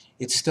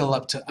 It's still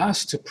up to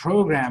us to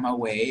program a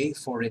way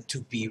for it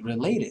to be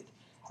related.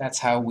 That's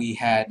how we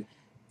had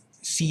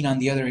seen on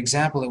the other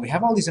example that we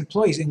have all these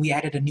employees and we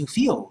added a new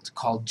field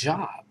called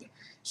job.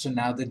 So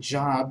now the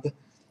job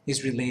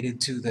is related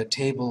to the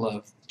table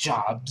of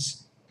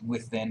jobs,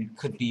 with then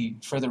could be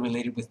further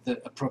related with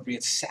the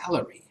appropriate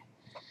salary.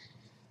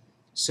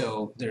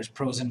 So there's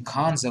pros and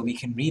cons that we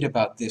can read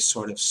about this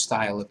sort of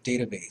style of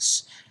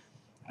database.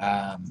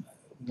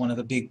 One of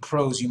the big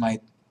pros you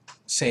might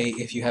say,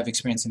 if you have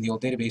experience in the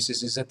old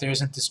databases, is that there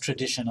isn't this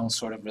traditional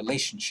sort of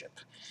relationship.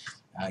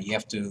 You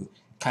have to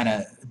kind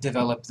of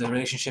develop the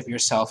relationship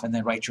yourself and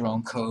then write your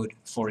own code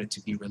for it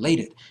to be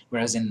related.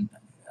 Whereas in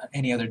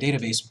any other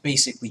database,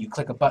 basically you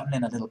click a button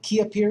and a little key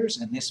appears,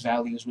 and this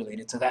value is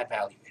related to that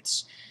value.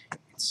 It's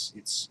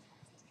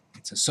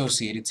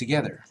associated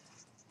together.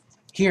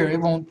 Here it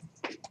won't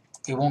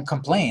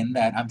complain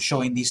that I'm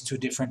showing these two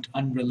different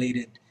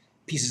unrelated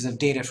pieces of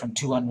data from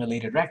two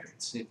unrelated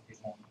records. It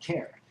won't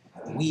care.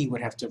 We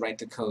would have to write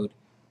the code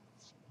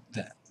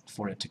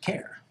for it to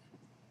care.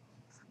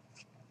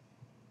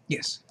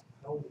 Yes?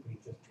 How would we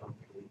just dump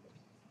the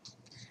database?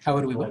 How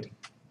would we what?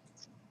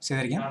 Say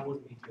that again? How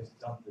would we just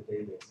dump the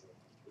database,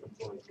 the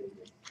employee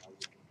database? How would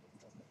we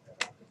dump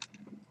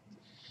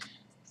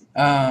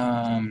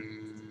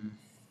that?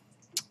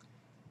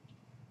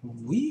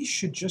 We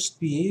should just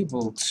be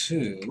able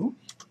to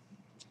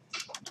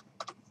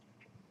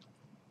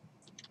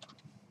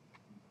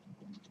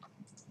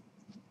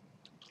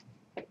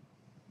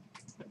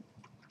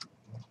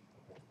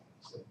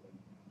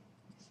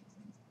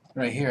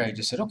right here I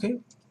just said, okay,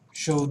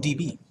 show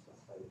DB.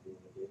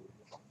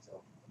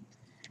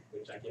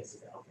 Which I guess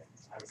is okay.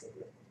 I was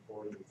thinking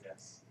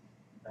employees,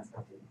 that's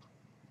not the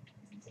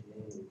main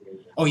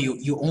data. Oh,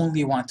 you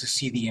only want to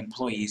see the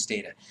employees'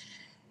 data.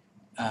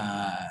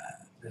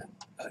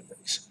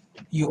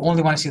 You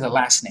only want to see the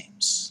last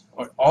names,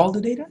 or all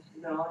the data?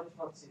 No, I just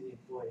want to see the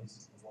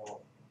employees of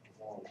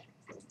all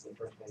the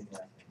first name,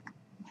 last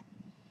name.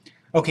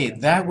 Okay,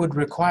 that would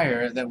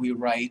require that we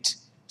write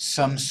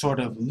some sort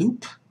of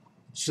loop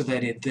so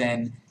that it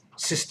then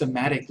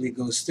systematically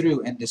goes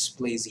through and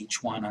displays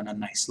each one on a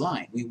nice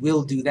line. We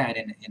will do that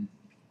in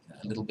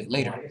a little bit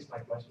later. Well, I guess my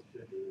question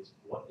should be is,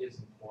 what is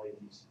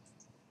employees?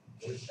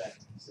 What is that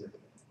considered?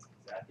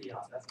 Is that the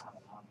that's not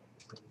an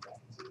object. Is that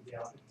considered the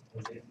object?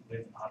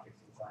 With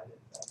objects inside it?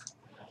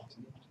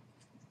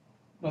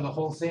 No, the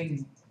whole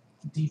thing,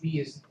 DB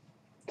is,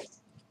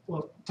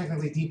 well,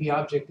 technically DB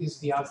object is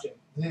the object.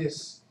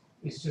 This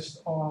is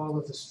just all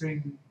of the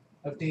string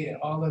of data.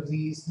 All of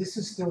these, this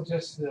is still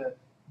just the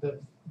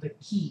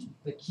key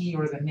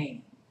or the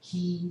name,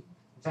 key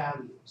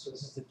value. So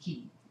this is the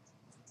key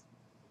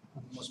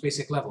on the most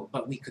basic level.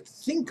 But we could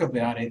think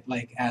about it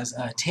like as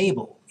a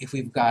table. If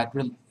we've got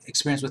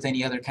experience with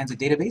any other kinds of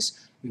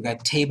database, we've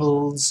got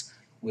tables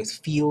with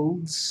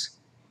fields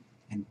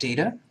and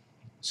data.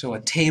 So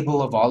a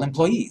table of all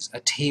employees, a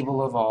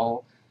table of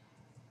all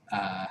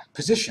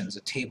positions,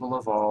 a table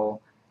of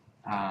all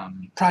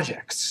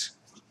projects.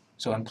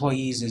 So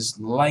employees is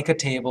like a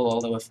table,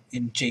 although if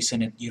in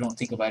JSON you don't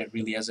think about it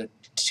really as a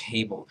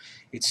table.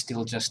 It's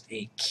still just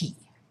a key.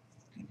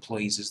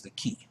 Employees is the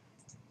key.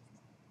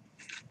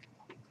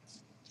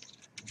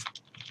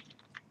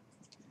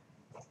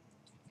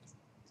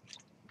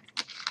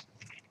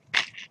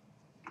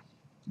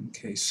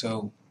 Okay,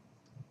 so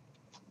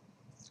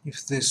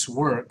if this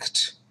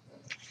worked,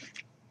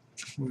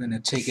 we're going to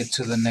take it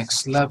to the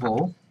next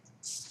level,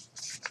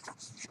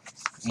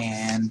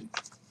 and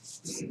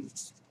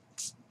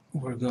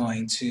we're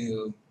going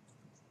to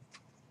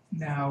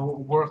now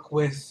work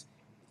with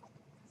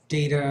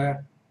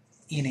data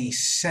in a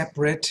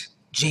separate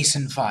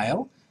JSON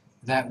file.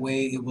 That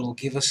way it will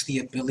give us the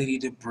ability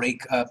to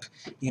break up,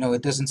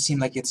 it doesn't seem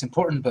like it's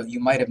important, but you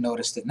might have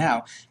noticed it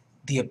now,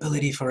 the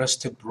ability for us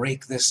to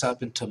break this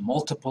up into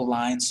multiple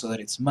lines so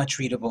that it's much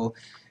readable.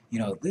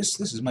 This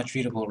is much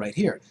readable right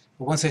here.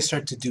 But once I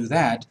start to do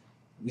that,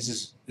 this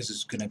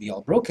is going to be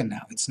all broken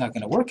now. It's not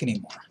going to work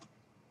anymore.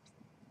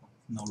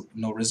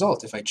 No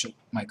result. If I check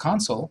my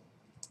console,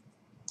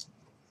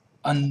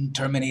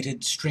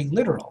 unterminated string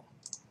literal.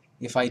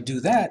 If I do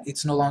that,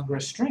 it's no longer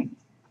a string.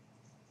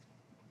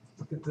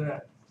 Look at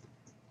that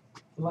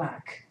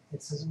black.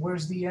 It says,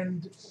 where's the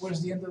end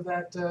of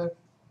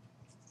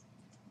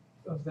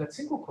that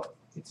single quote?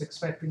 It's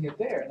expecting it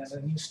there, and then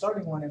a new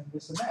starting one and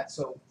this and that.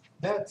 So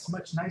that's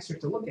much nicer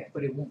to look at,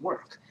 but it won't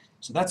work.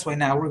 So that's why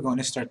now we're going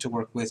to start to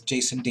work with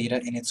JSON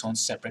data in its own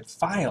separate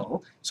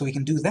file, so we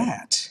can do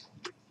that.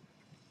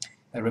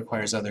 That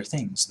requires other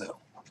things, though.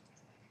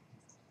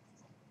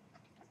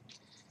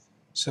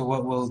 So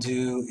what we'll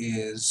do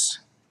is,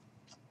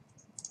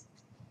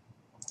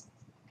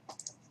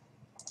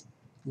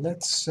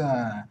 let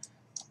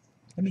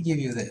me give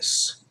you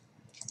this.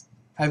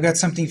 I've got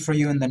something for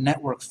you in the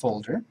network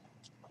folder.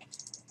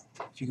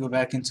 If you go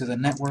back into the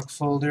network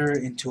folder,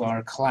 into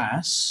our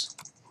class,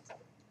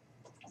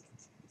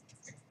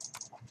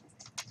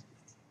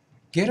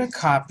 get a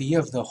copy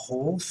of the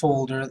whole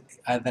folder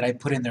that I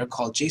put in there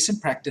called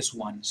JSON Practice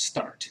 1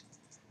 Start.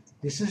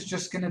 This is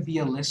just going to be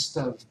a list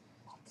of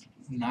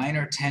 9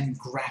 or 10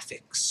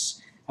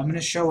 graphics. I'm going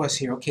to show us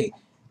here, okay,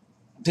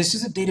 this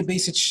is a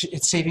database,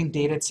 it's saving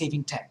data, it's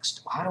saving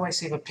text. How do I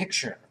save a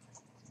picture?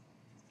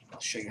 I'll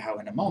show you how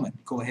in a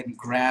moment. Go ahead and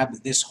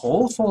grab this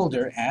whole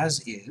folder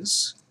as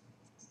is.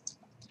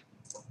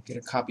 Get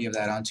a copy of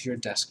that onto your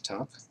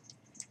desktop.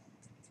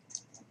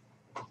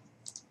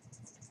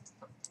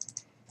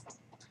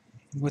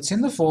 What's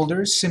in the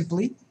folder is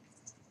simply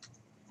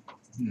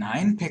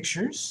 9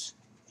 pictures,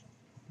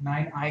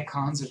 9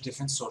 icons of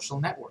different social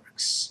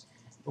networks.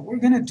 What we're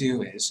going to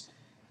do is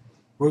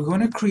we're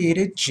going to create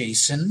a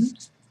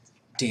JSON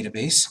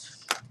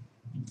database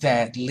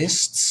that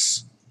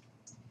lists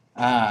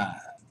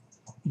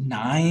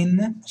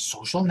 9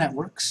 social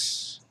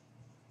networks,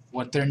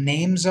 what their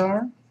names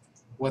are,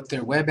 what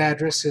their web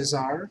addresses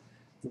are,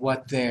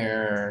 what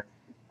their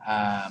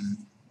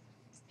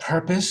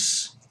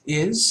purpose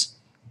is,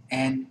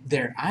 and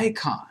their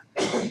icon.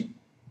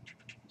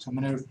 So I'm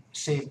going to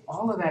save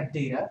all of that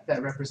data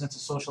that represents a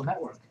social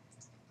network.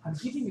 I'm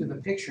giving you the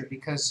picture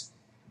because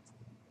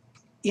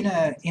in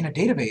a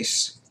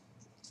database,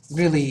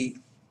 really,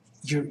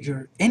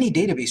 any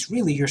database,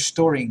 really, you're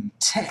storing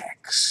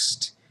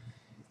text.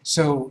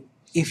 So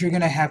if you're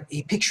going to have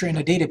a picture in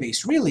a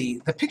database,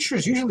 really, the picture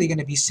is usually going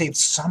to be saved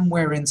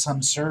somewhere in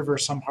some server,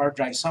 some hard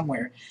drive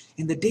somewhere,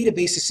 and the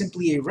database is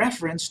simply a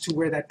reference to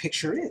where that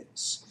picture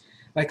is.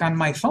 Like on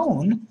my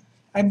phone,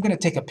 I'm going to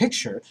take a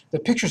picture. The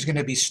picture is going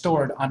to be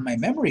stored on my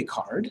memory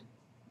card,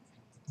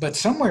 but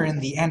somewhere in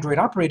the Android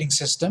operating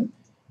system,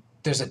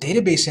 there's a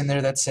database in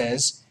there that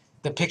says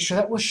the picture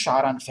that was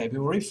shot on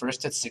February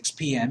 1st at 6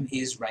 p.m.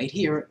 is right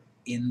here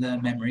in the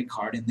memory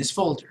card in this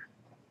folder.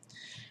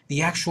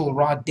 The actual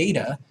raw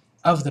data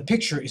of the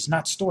picture is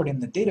not stored in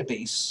the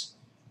database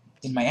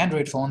in my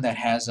Android phone that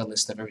has a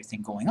list of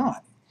everything going on.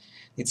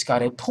 It's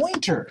got a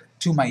pointer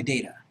to my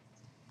data.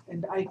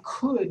 And I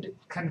could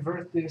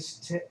convert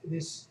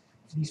these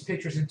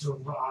pictures into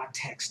raw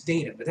text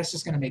data, but that's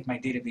just going to make my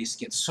database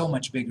get so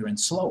much bigger and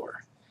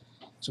slower.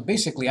 So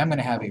basically, I'm going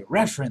to have a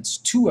reference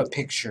to a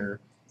picture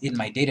in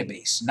my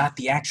database, not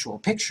the actual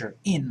picture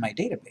in my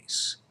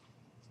database.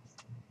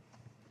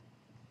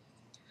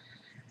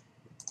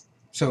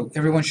 So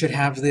everyone should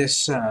have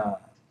this,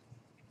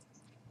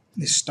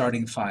 this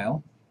starting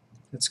file.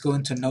 Let's go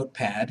into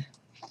Notepad.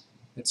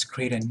 Let's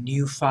create a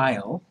new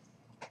file.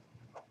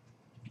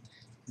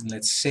 And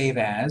let's save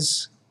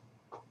as.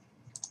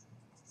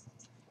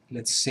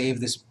 Let's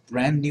save this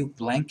brand new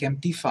blank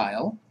empty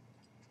file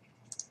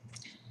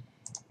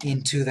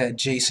into that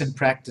JSON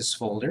practice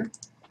folder.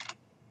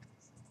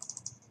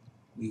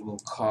 We will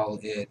call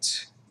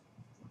it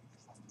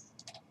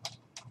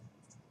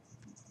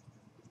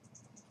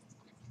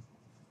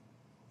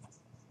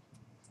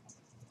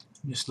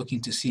I'm just looking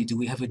to see, do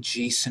we have a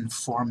JSON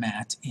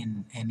format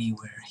in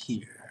anywhere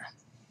here?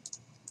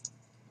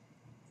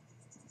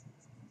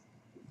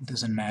 It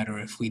doesn't matter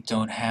if we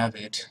don't have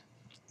it.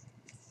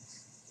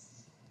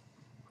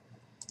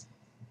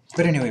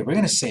 But anyway, we're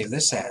going to save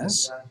this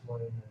as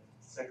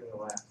Second to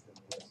last in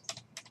the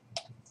list.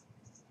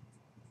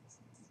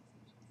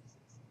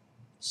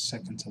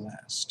 second to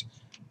last.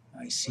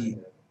 I see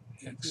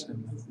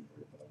XML,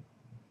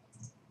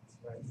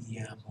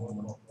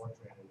 YAML.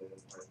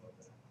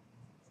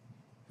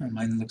 Oh,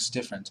 mine looks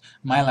different.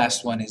 My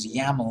last one is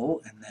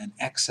YAML and then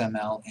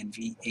XML and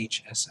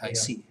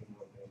VHSIC.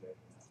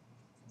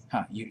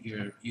 Huh,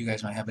 you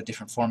guys might have a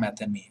different format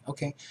than me.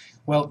 Okay,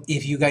 well,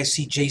 if you guys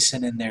see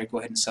JSON in there, go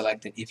ahead and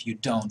select it. If you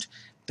don't,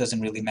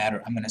 doesn't really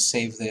matter. I'm going to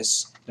save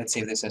this. Let's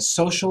save this as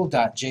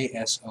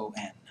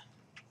social.json.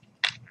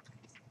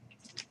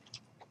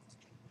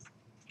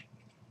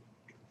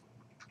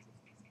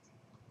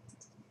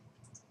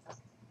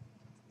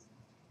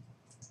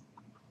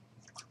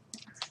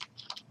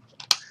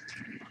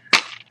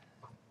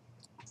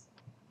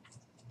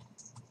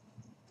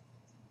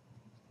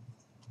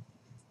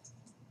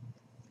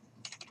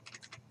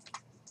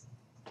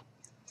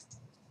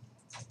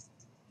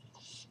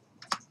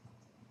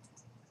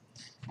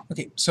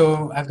 Okay,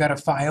 so I've got a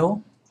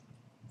file.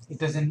 It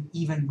doesn't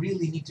even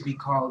really need to be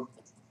called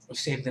or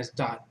saved as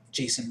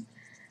 .json,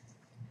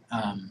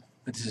 but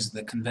this is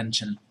the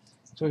convention.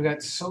 So we've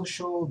got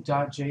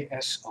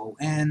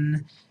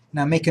social.json.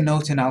 Now make a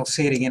note, and I'll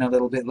say it again a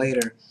little bit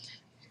later.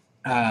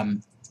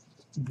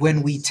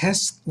 When we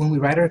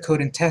write our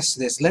code and test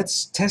this,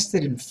 let's test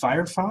it in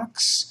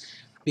Firefox,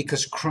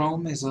 because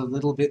Chrome is a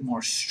little bit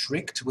more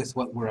strict with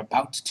what we're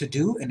about to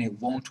do, and it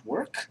won't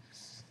work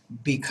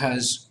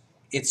because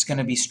it's going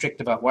to be strict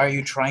about why are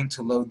you trying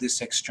to load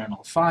this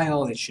external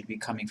file, it should be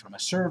coming from a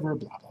server,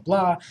 blah, blah,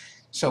 blah.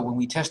 So when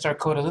we test our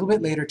code a little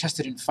bit later, test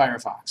it in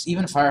Firefox.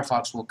 Even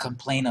Firefox will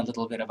complain a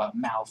little bit about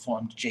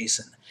malformed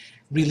JSON.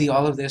 Really,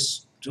 all of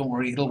this, don't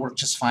worry, it'll work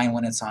just fine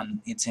when it's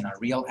in a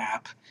real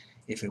app,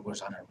 if it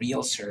was on a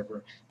real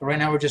server. But right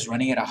now we're just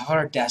running it off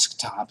our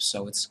desktop,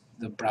 so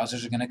the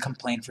browsers are going to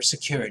complain for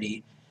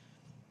security.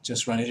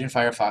 Just run it in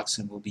Firefox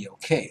and we'll be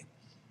okay.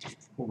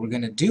 What we're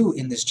going to do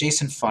in this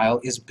JSON file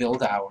is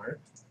build our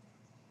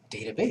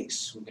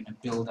database. We're going to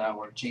build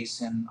our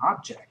JSON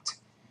object.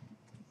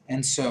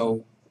 And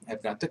so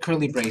I've got the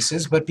curly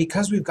braces, but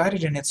because we've got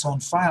it in its own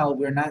file,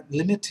 we're not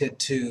limited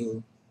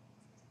to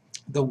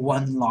the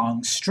one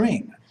long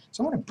string.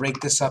 So I want to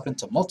break this up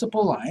into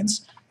multiple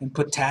lines and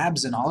put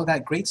tabs and all of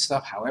that great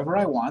stuff however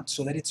I want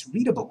so that it's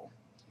readable.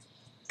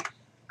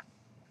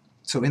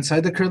 So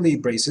inside the curly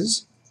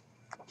braces,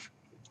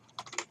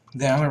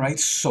 then I'm going to write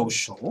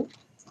social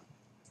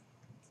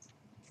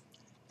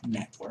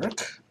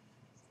network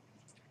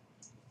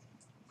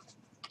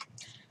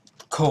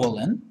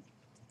colon,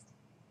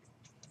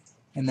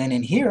 and then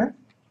in here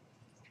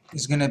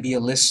is going to be a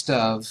list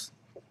of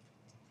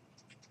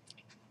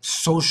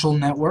social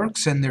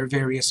networks and their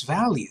various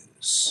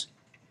values.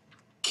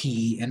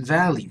 Key and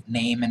value,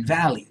 name and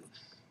value.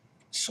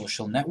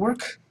 Social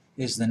network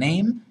is the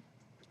name,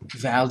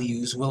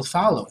 values will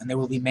follow, and there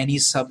will be many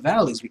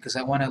sub-values because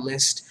I want to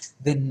list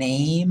the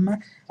name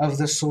of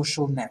the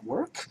social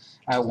network.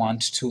 I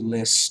want to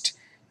list,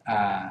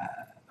 or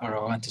I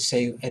want to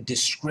say a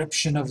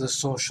description of the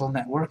social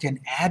network, an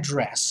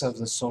address of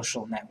the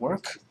social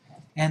network,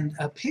 and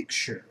a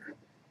picture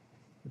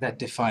that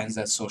defines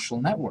that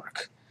social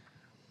network.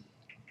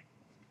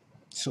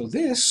 So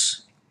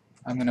this,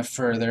 I'm going to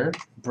further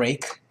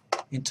break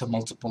into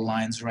multiple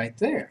lines right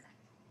there.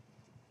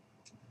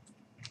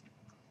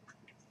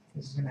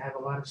 This is going to have a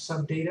lot of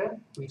sub-data.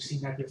 We've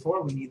seen that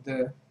before. We need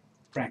the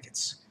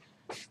brackets.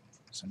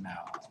 So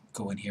now I'll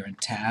go in here and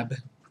tab a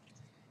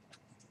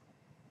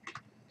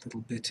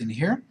little bit in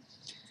here.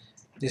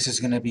 This is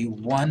going to be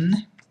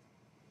one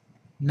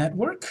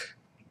network.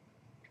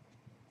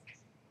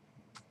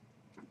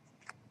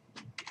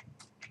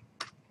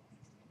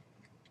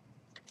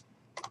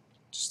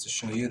 Just to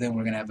show you, then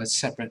we're going to have a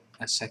second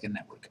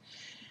network.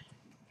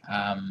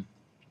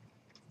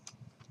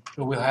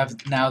 But we'll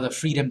have now the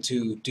freedom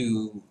to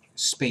do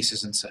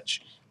spaces and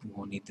such. We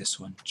won't need this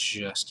one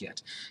just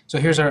yet. So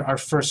here's our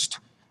first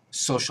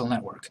social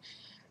network.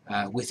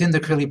 Within the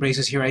curly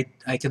braces here,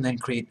 I can then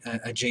create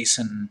a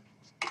JSON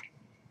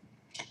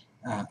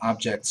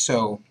object.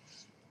 So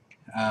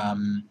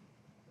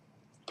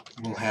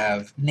we'll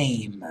have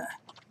name.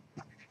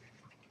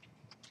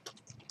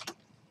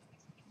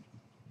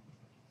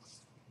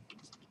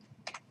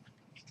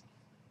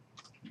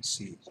 Let's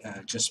see,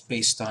 just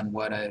based on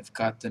what I've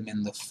got them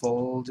in the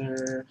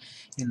folder.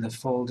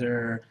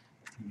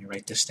 Let me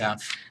write this down.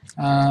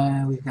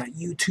 We've got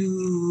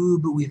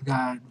YouTube, we've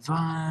got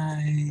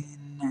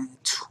Vine,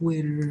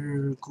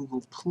 Twitter,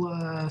 Google+,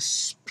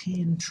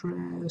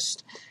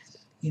 Pinterest,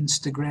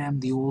 Instagram,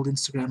 the old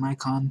Instagram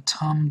icon,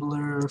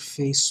 Tumblr,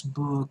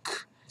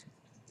 Facebook.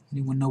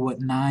 Anyone know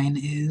what 9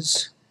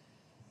 is?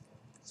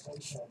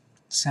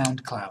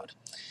 SoundCloud.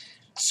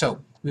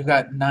 So we've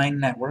got 9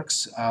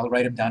 networks. I'll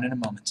write them down in a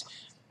moment.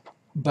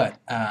 But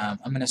I'm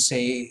going to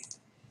say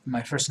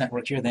my first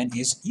network here then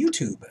is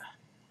YouTube.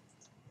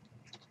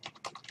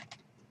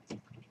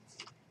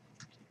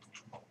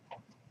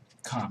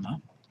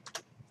 Comma,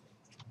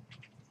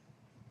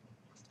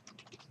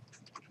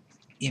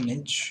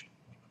 image,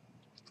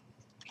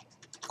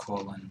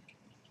 colon,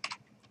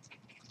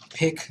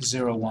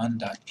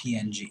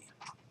 pic01.png.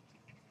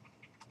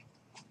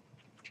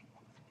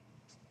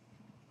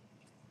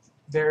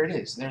 There it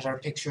is. There's our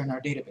picture in our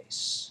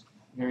database.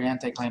 Very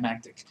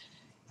anticlimactic.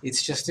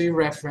 It's just a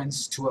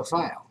reference to a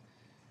file.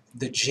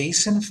 The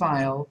JSON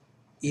file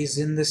is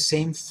in the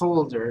same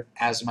folder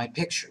as my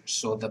picture,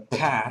 so the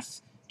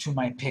path to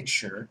my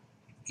picture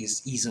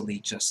is easily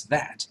just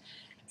that.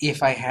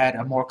 If I had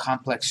a more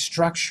complex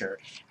structure,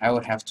 I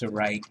would have to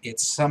write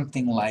it's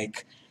something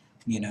like,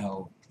 you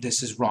know,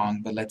 this is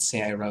wrong, but let's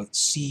say I wrote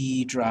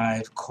C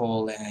drive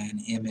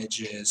colon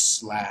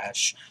images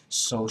 /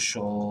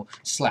 social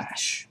 /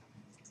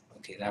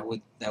 Okay, that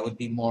would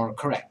be more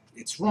correct.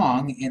 It's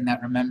wrong in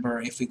that,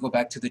 remember, if we go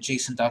back to the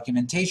JSON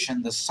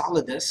documentation, the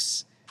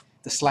solidus,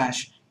 the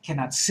slash,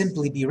 cannot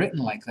simply be written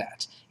like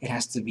that. It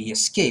has to be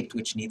escaped,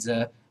 which needs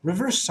a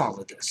reverse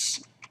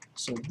solidus.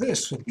 So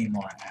this would be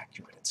more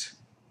accurate.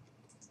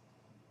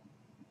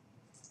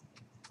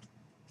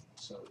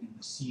 So in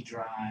the C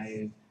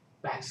drive,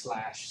 /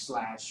 images,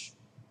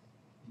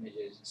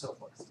 and so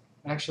forth.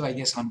 Actually, I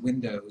guess on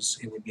Windows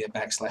it would be a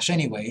 /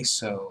 anyway,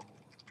 so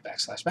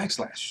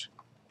 //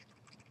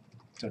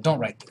 So don't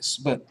write this.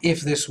 But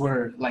if this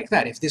were like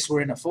that, if this were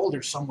in a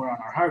folder somewhere on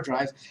our hard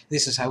drive,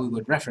 this is how we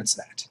would reference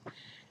that.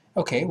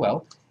 Okay,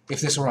 well,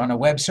 if this were on a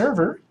web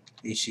server,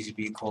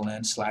 http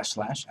colon /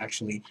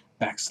 actually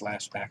 /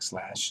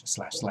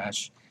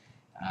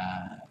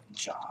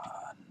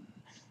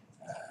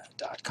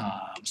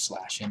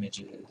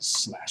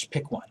 john.com/images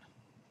 /pic1.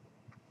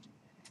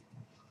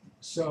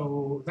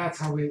 So that's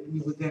how we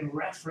would then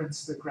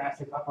reference the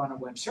graphic up on a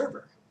web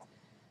server.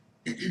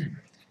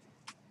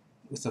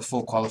 With a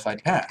full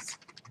qualified path.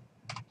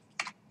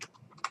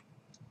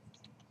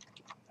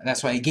 And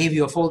that's why I gave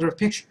you a folder of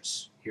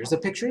pictures. Here's the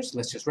pictures,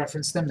 let's just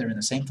reference them, they're in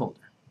the same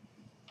folder.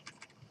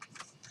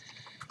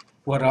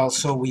 What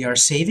also we are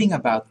saving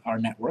about our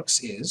networks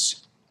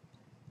is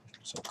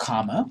So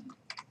comma,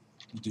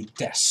 we'll do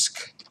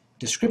desk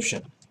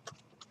description.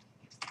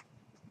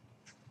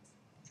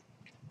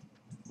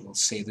 We'll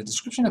say the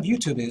description of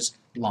YouTube is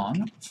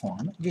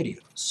long-form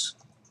videos.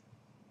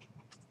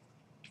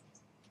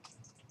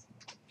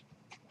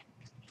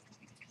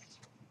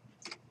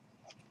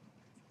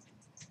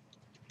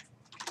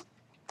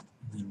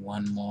 And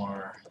one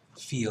more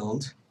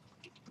field,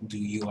 we'll do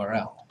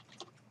URL.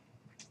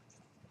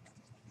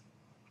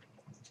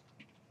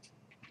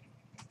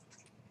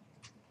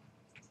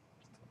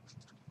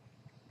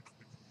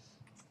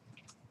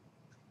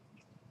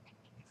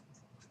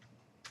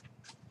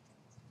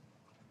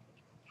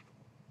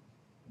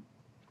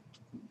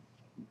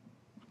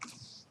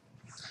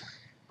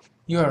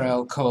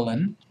 URL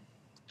colon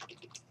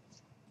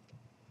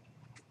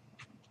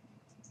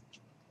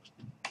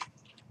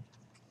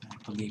I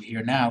believe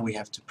here now we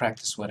have to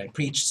practice what I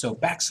preach, so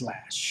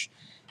backslash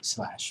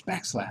slash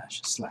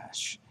backslash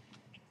slash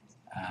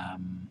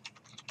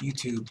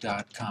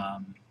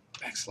youtube.com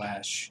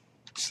backslash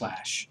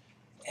slash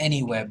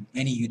any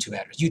YouTube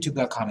address.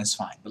 youtube.com is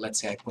fine, but let's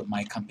say I put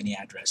my company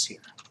address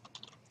here.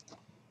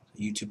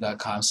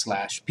 youtube.com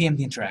slash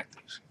PMD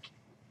Interactive.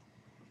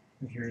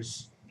 And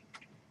here's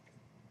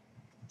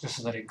just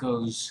so that it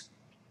goes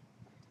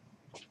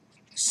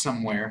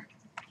somewhere.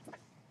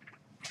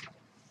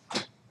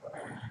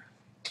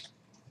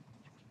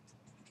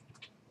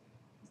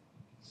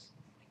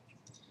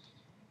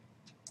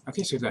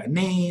 Okay, so we've got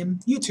name,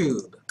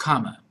 YouTube,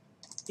 comma,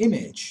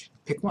 image,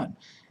 pick one,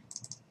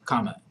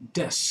 comma,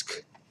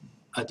 desk,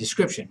 a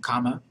description,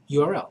 comma,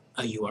 URL,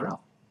 a URL.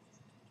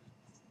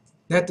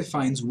 That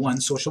defines one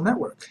social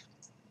network.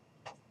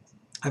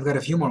 I've got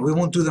a few more. We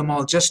won't do them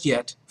all just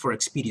yet for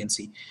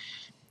expediency,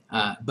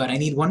 but I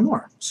need one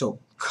more. So,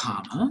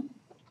 comma,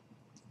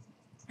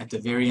 at the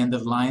very end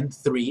of line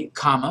 3,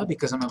 comma,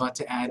 because I'm about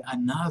to add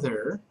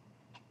another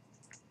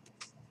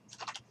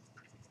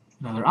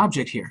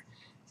object here.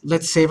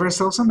 Let's save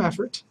ourselves some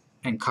effort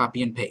and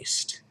copy and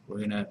paste. We're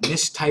going to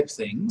mistype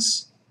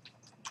things.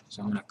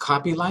 So I'm going to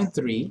copy line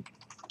 3,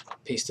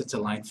 paste it to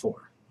line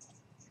 4.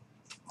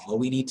 All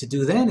we need to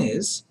do then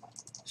is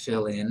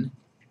fill in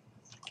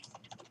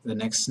the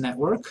next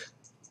network,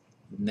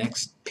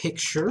 next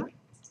picture,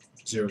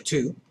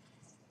 02,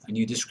 a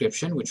new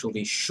description, which will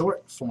be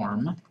short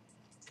form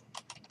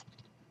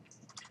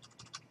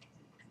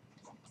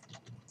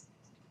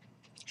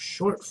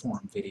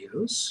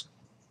videos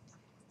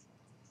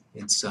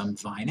in some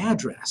Vine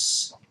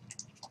address.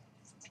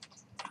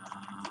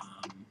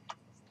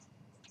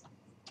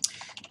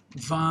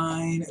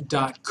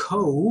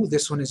 Vine.co,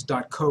 this one is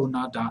 .co,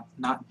 not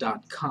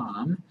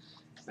 .com,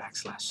 //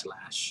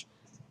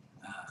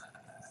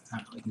 I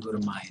don't know, we can go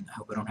to mine. I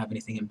hope I don't have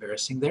anything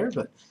embarrassing there,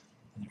 but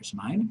there's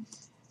mine.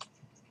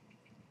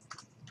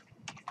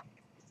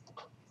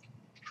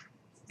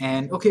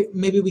 And okay,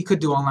 maybe we could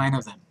do all 9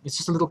 of them. It's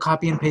just a little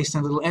copy and paste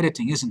and a little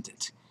editing, isn't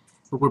it?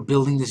 But we're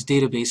building this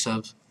database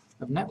of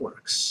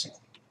networks.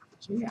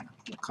 So yeah,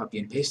 I'll copy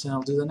and paste and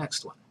I'll do the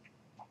next one.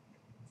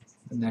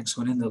 The next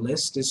one in the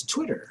list is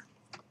Twitter.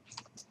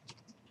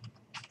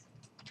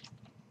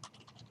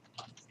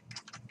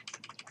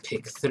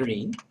 Pick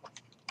 3.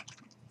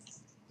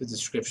 The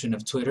description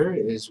of Twitter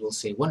is, we'll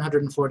say,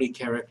 140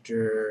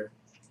 character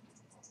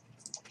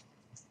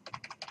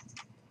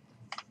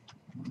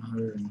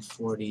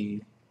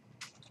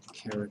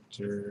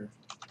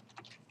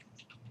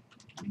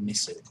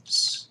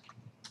missives.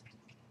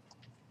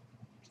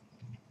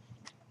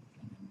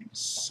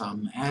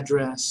 Some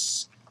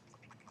address,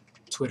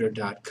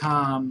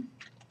 twitter.com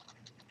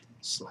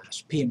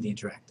 /PMD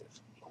Interactive.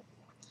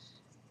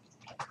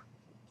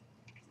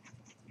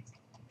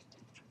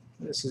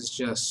 This is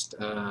just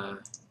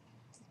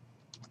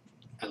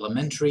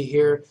elementary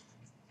here.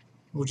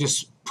 We're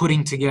just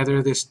putting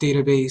together this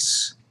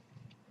database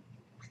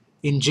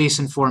in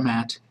JSON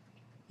format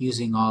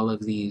using all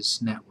of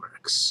these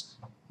networks.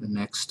 The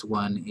next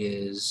one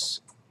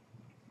is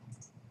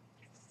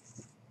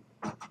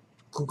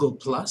Google+.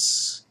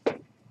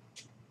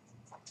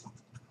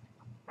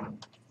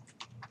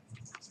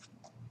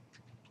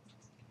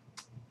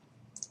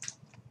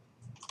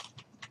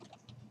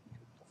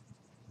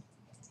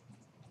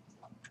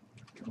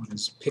 One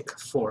is pick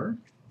 4.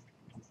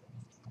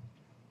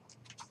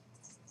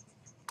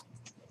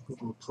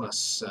 Google+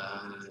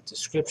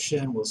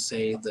 description, we'll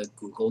say the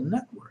Google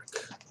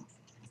network.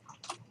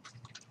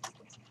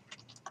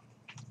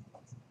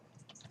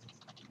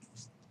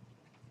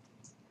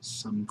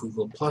 Some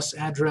Google+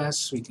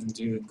 address, we can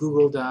do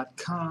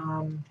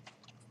google.com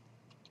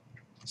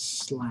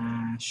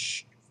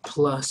 /+PMD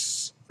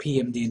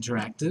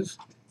Interactive.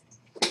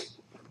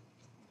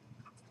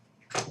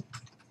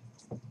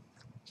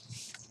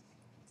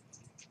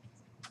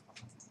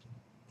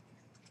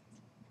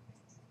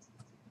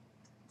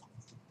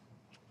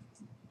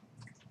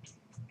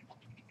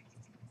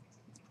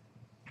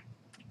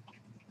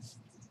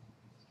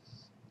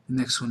 The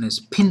next one is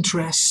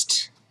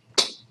Pinterest.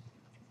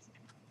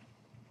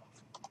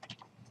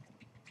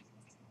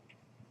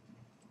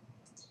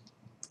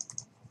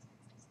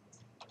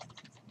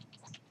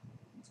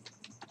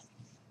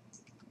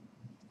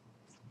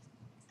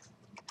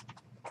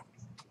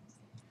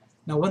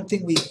 Now one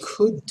thing we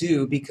could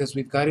do, because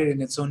we've got it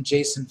in its own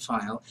JSON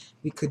file,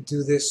 we could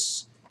do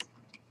this,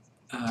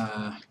 do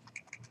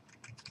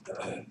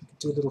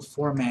a little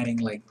formatting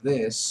like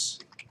this.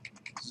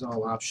 This is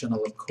all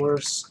optional, of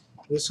course.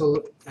 This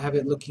will have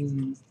it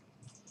looking,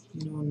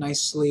 you know,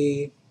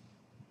 nicely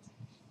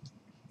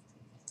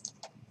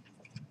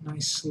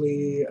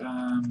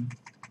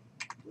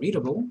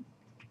readable.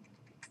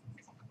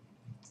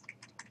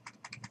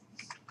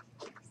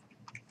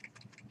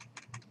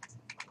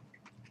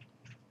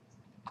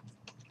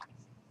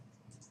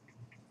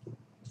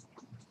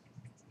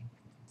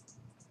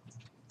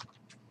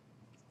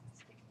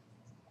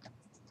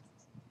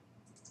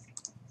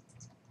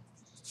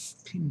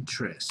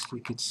 Pinterest, we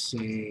could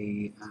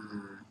say,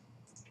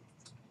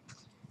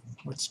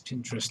 what's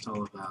Pinterest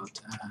all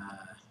about? I don't know,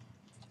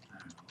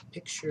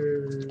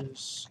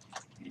 pictures,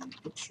 and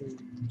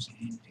pictures,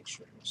 and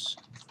pictures.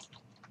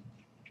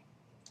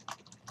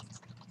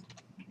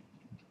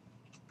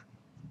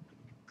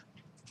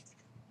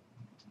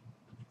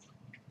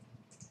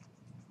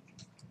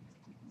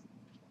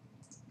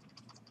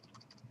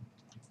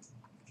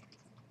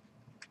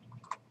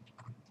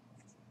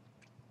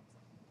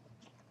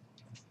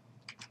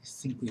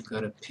 I think we've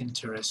got a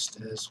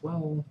Pinterest as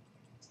well.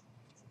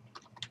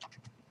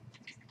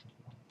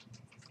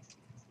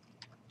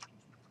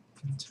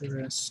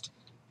 Pinterest.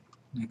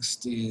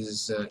 Next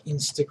is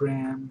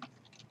Instagram.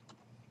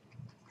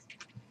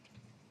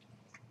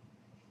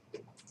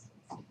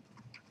 You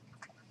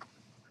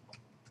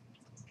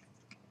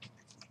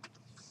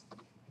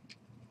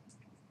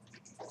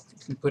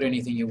can put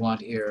anything you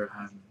want here.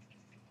 I'm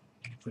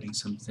putting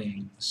some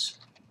things.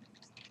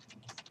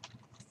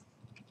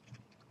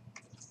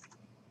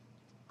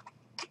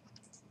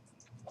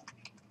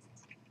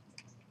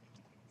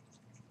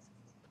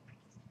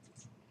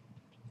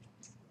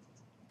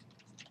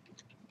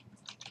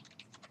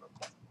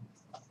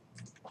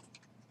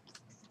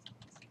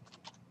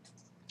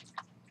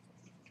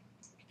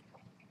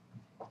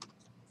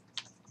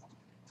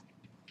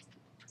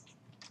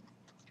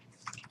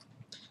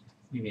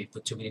 Maybe I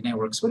put too many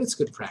networks, but it's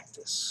good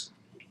practice.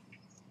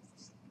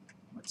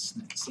 What's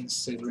next?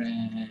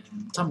 Instagram,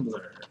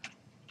 Tumblr.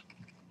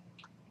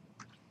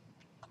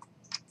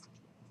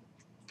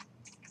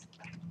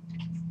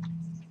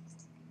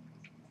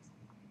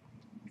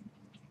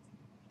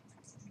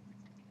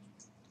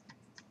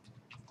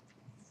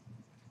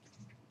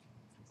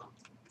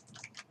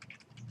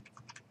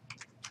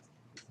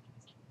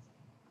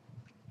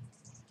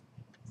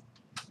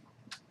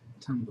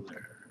 Tumblr.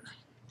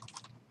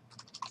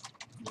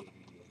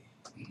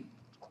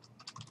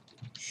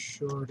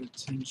 Short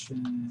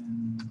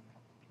attention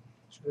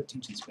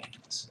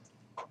spans.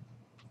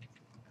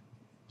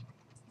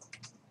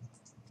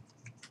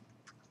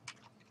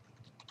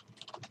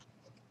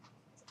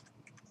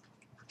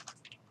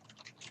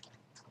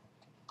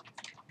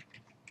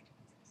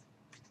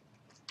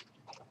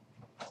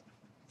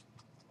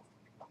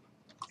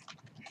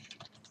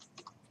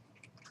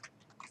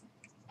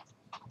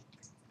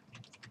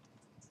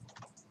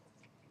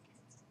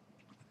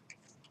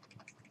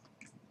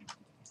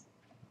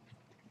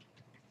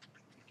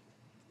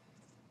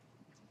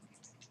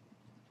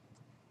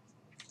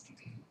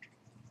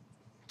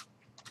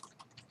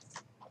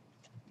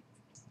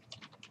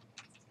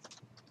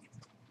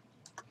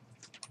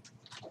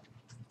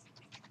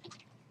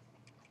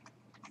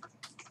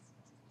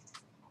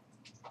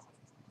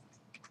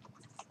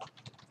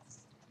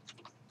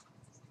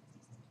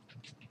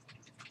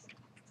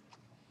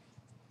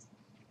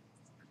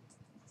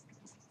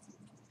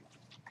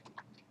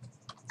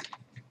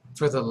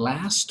 For the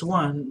last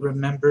one,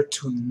 remember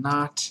to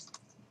not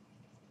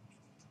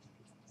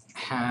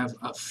have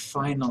a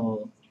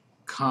final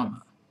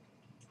comma.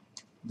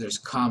 There's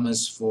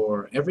commas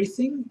for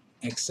everything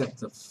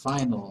except the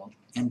final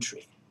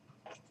entry.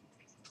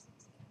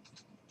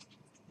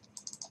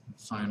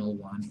 The final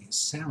one is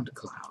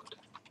SoundCloud.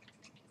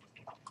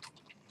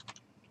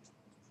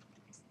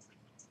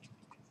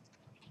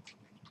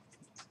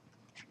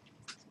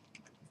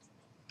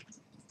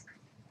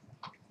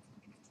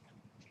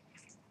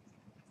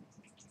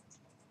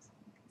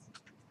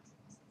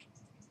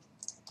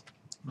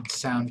 And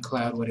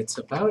SoundCloud, what it's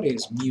about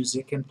is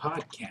music and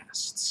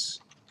podcasts.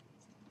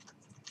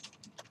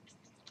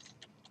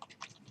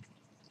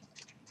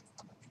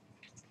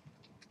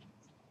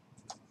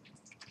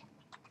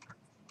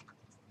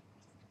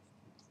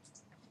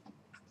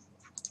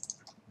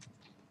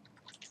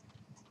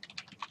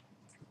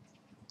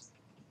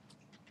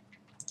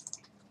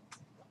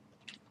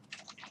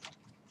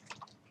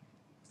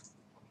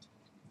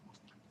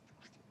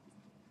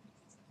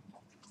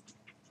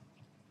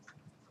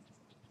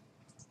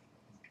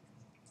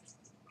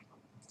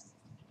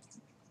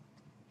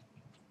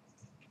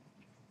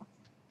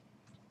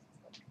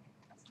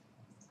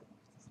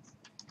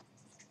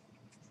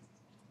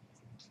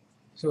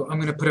 So I'm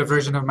going to put a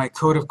version of my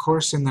code, of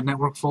course, in the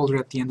network folder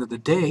at the end of the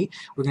day.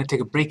 We're going to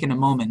take a break in a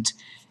moment,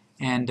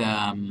 and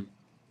I'll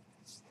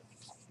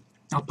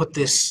put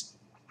this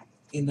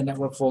in the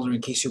network folder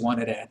in case you want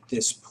it at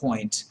this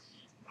point.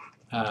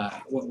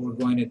 what we're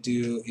going to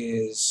do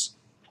is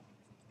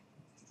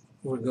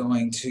we're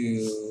going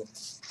to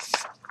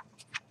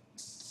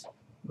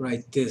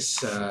write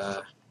this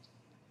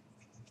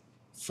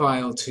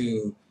file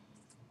to,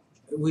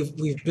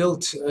 we've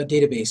built a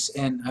database,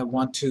 and I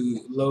want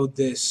to load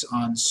this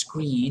on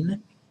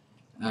screen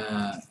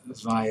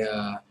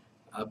via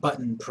a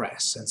button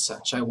press and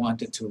such. I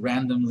want it to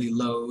randomly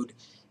load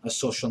a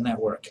social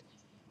network.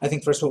 I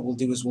think first what we'll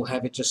do is we'll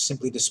have it just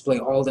simply display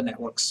all the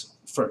networks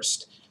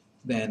first.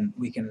 Then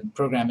we can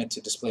program it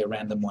to display a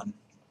random one.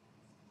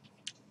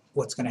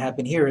 What's going to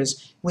happen here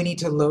is we need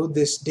to load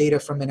this data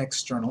from an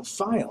external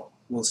file.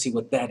 We'll see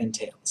what that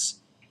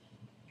entails.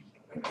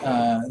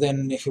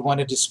 Then if we want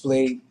to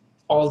display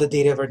all the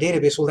data of our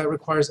database, well, that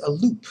requires a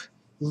loop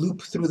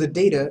through the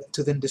data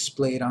to then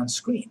display it on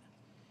screen.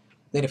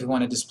 Then if we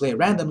want to display it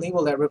randomly,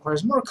 well, that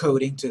requires more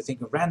coding to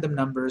think of random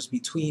numbers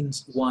between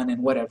 1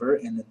 and whatever,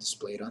 and then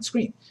display it on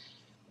screen.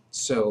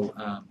 So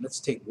let's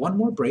take one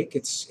more break.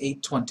 It's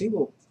 8:20.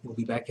 We'll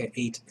be back at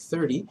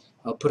 8:30.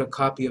 I'll put a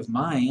copy of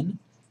mine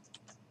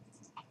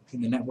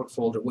in the network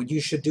folder. What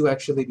you should do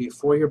actually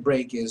before your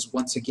break is,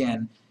 once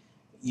again,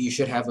 you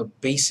should have a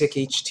basic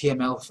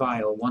HTML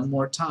file one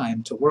more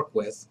time to work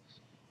with,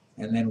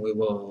 and then we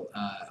will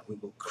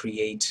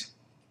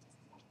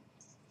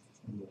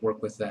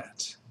work with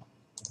that.